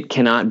 it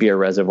cannot be a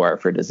reservoir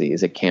for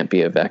disease. It can't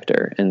be a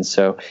vector. And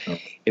so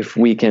if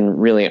we can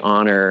really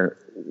honor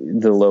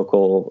the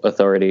local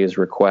authorities'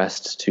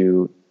 requests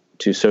to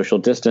social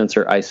distance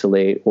or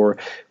isolate, or,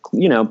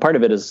 part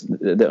of it is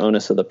the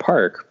onus of the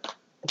park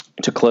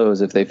to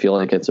close if they feel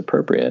like it's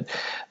appropriate.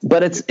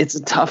 But it's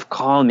a tough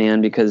call,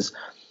 man, because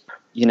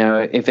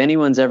if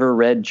anyone's ever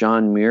read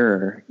John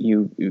Muir,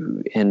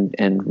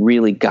 and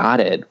really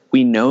got it,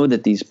 we know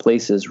that these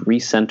places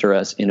recenter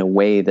us in a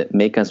way that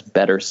make us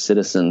better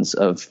citizens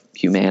of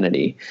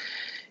humanity.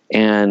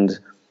 And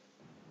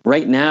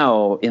right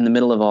now, in the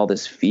middle of all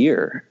this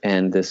fear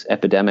and this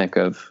epidemic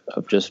of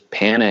just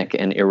panic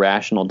and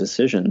irrational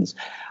decisions,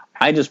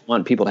 I just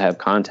want people to have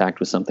contact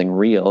with something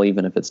real,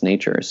 even if it's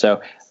nature.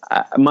 So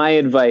my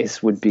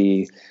advice would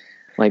be,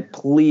 like,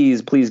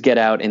 please get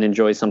out and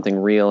enjoy something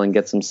real and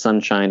get some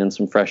sunshine and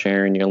some fresh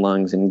air in your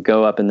lungs and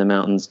go up in the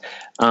mountains.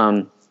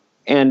 And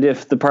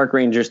if the park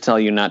rangers tell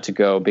you not to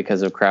go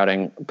because of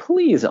crowding,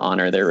 please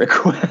honor their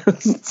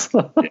requests.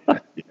 Yeah.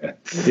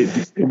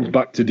 It comes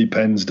back to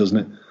depends, doesn't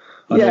it?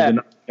 I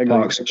know the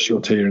parks are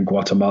shut here in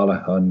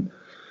Guatemala, and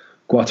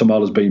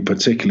Guatemala's been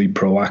particularly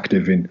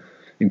proactive in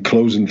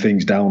closing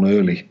things down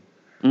early.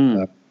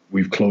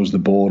 We've closed the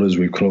borders,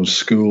 we've closed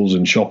schools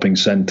and shopping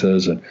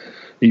centres, and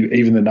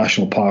even the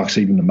national parks,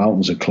 even the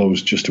mountains are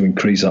closed just to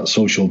increase that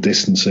social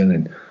distancing.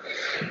 And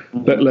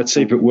let's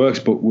see if it works.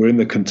 But we're in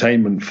the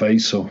containment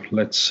phase, so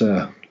let's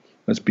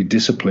be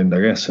disciplined,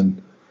 I guess,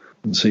 and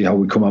see how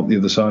we come out the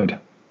other side.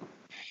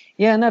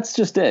 Yeah, and that's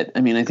just it.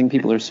 I mean, I think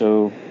people are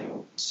so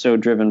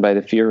driven by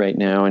the fear right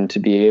now, and to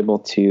be able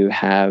to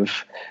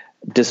have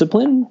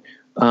discipline,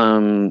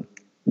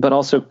 but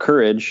also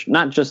courage,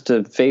 not just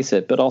to face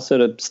it, but also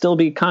to still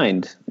be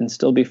kind and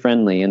still be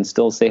friendly and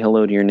still say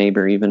hello to your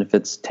neighbor, even if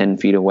it's 10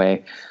 feet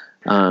away.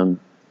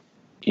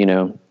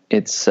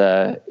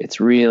 It's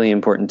really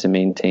important to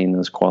maintain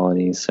those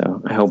qualities.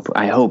 So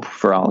I hope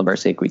for all of our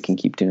sake, we can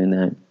keep doing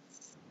that.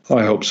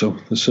 I hope so.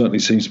 There certainly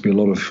seems to be a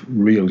lot of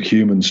real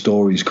human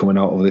stories coming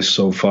out of this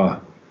so far.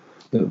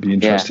 It'll be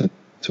interesting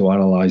to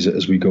analyze it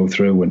as we go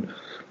through.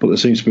 But there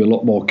seems to be a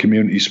lot more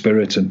community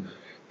spirit and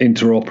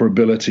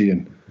interoperability,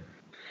 and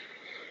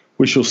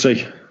we shall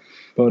see.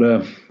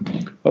 But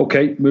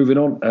okay, moving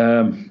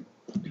on.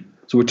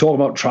 So we're talking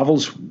about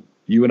travels.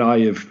 You and I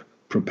have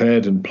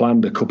prepared and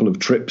planned a couple of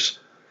trips.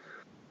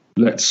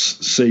 Let's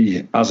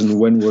see as and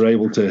when we're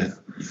able to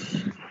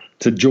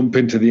jump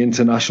into the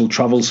international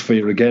travel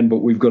sphere again. But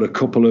we've got a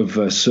couple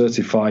of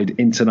certified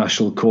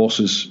international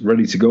courses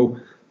ready to go.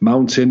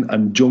 Mountain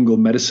and jungle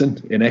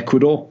medicine in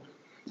Ecuador.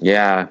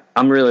 Yeah,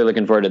 I'm really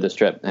looking forward to this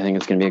trip. I think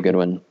it's going to be a good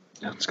one.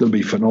 It's going to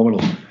be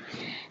phenomenal.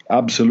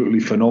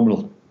 Absolutely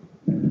phenomenal.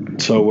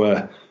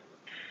 So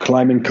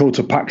climbing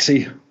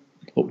Cotopaxi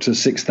up to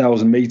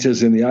 6,000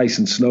 meters in the ice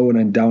and snow, and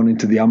then down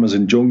into the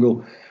Amazon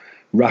jungle,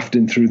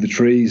 rafting through the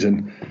trees,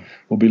 and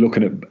we'll be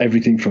looking at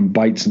everything from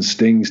bites and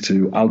stings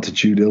to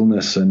altitude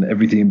illness and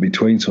everything in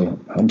between. So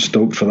I'm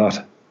stoked for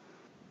that.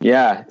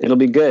 Yeah, it'll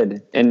be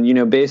good.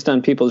 And, based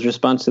on people's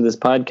response to this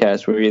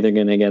podcast, we're either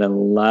going to get a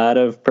lot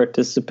of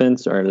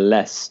participants or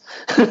less.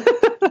 I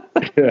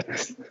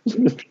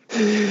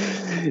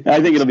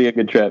think it'll be a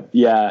good trip.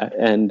 Yeah.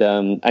 And,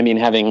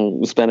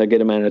 having spent a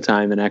good amount of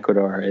time in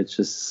Ecuador, it's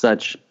just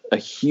such a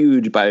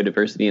huge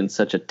biodiversity in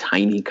such a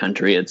tiny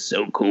country. It's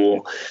so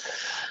cool.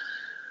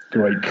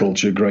 Great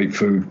culture, great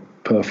food,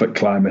 perfect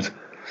climate.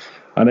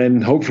 And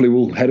then hopefully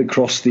we'll head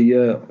across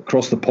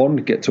the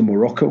pond, get to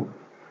Morocco,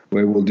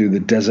 where we'll do the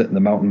desert and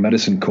the mountain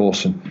medicine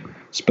course and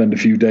spend a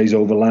few days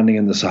overlanding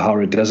in the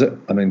Sahara Desert,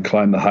 and then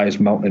climb the highest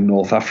mountain in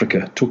North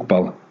Africa,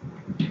 Tukbal.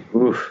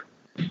 Oof.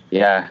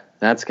 Yeah,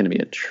 that's going to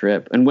be a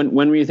trip. And when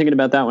were you thinking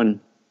about that one?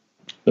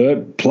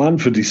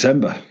 Planned for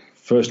December,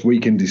 first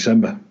week in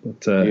December.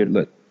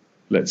 But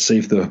let's see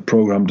if the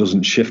program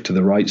doesn't shift to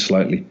the right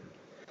slightly.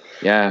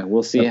 Yeah,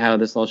 we'll see how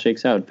this all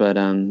shakes out. But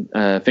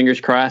fingers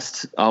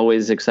crossed,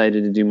 always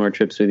excited to do more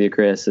trips with you,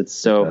 Chris. It's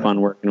so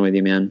fun working with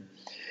you, man.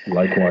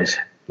 Likewise,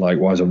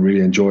 I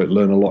really enjoy it.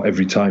 Learn a lot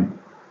every time.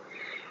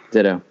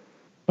 Ditto.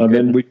 And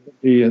then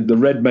the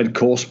Red Med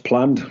course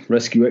planned,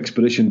 Rescue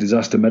Expedition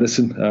Disaster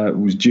Medicine,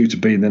 was due to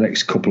be in the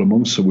next couple of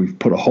months, so we've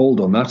put a hold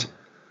on that.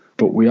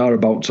 But we are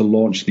about to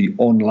launch the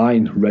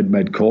online Red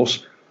Med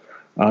course,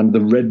 and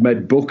the Red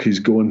Med book is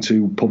going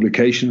to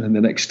publication in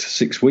the next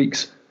 6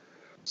 weeks.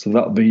 So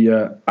that'll be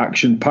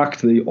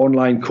action-packed. The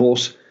online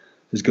course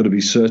is going to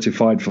be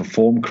certified for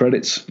form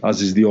credits,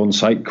 as is the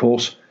on-site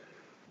course.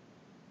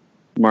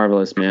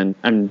 Marvelous, man.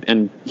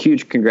 And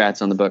huge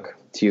congrats on the book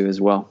to you as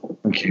well.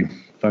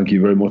 Thank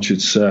you very much.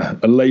 It's a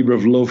labour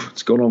of love.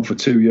 It's gone on for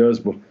 2 years,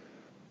 but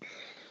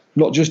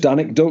not just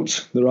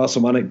anecdotes. There are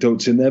some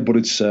anecdotes in there, but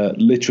it's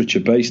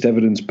literature-based,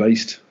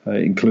 evidence-based.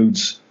 It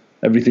includes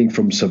everything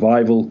from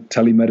survival,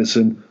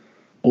 telemedicine,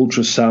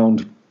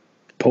 ultrasound,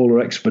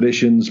 polar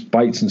expeditions,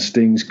 bites and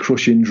stings,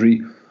 crush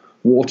injury,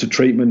 water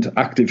treatment,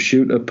 active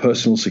shooter,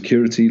 personal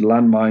security,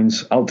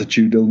 landmines,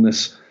 altitude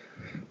illness,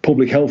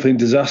 public health in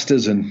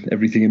disasters, and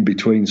everything in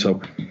between.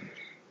 So,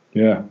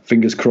 yeah,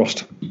 fingers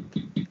crossed.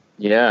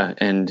 Yeah,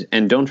 and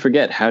don't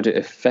forget how to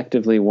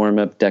effectively warm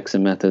up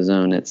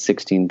dexamethasone at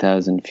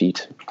 16,000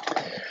 feet.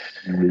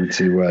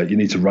 You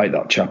need to write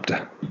that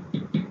chapter.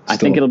 I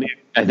think it'll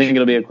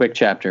be a quick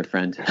chapter,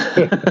 friend.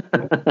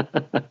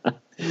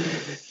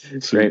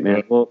 Great,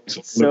 man. Well,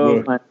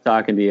 so fun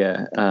talking to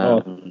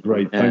you.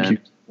 Great. Thank you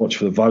so much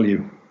for the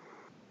value.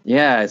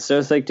 Yeah, it's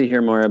so psyched to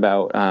hear more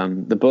about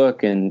the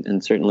book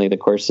and certainly the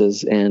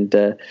courses, and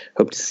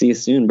hope to see you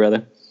soon,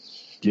 brother.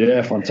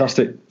 Yeah,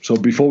 fantastic. So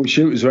before we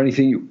shoot, is there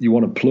anything you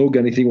want to plug,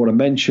 anything you want to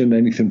mention,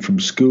 anything from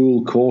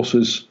school,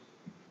 courses?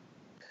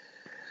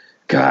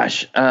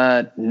 Gosh,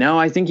 no,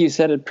 I think you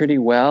said it pretty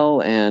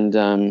well, and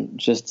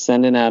just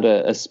sending out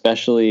a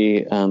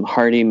especially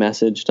hearty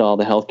message to all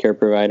the healthcare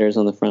providers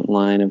on the front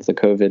line of the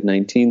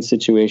COVID-19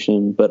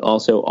 situation, but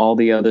also all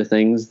the other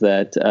things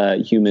that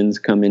humans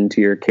come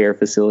into your care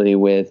facility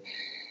with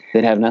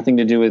that have nothing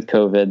to do with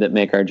COVID, that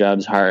make our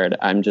jobs hard.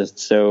 I'm just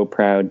so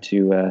proud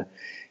to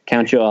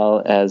count you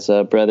all as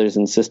brothers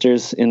and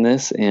sisters in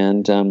this,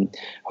 and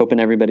hoping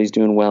everybody's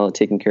doing well at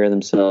taking care of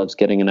themselves,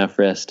 getting enough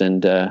rest,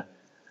 and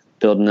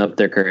building up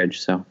their courage.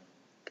 So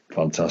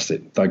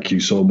fantastic. Thank you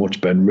so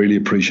much, Ben. Really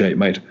appreciate it,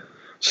 mate.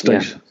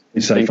 Stay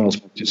safe, and I'll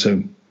speak to you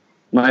soon.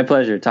 My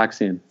pleasure. Talk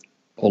soon.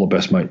 All the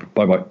best, mate.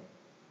 Bye-bye.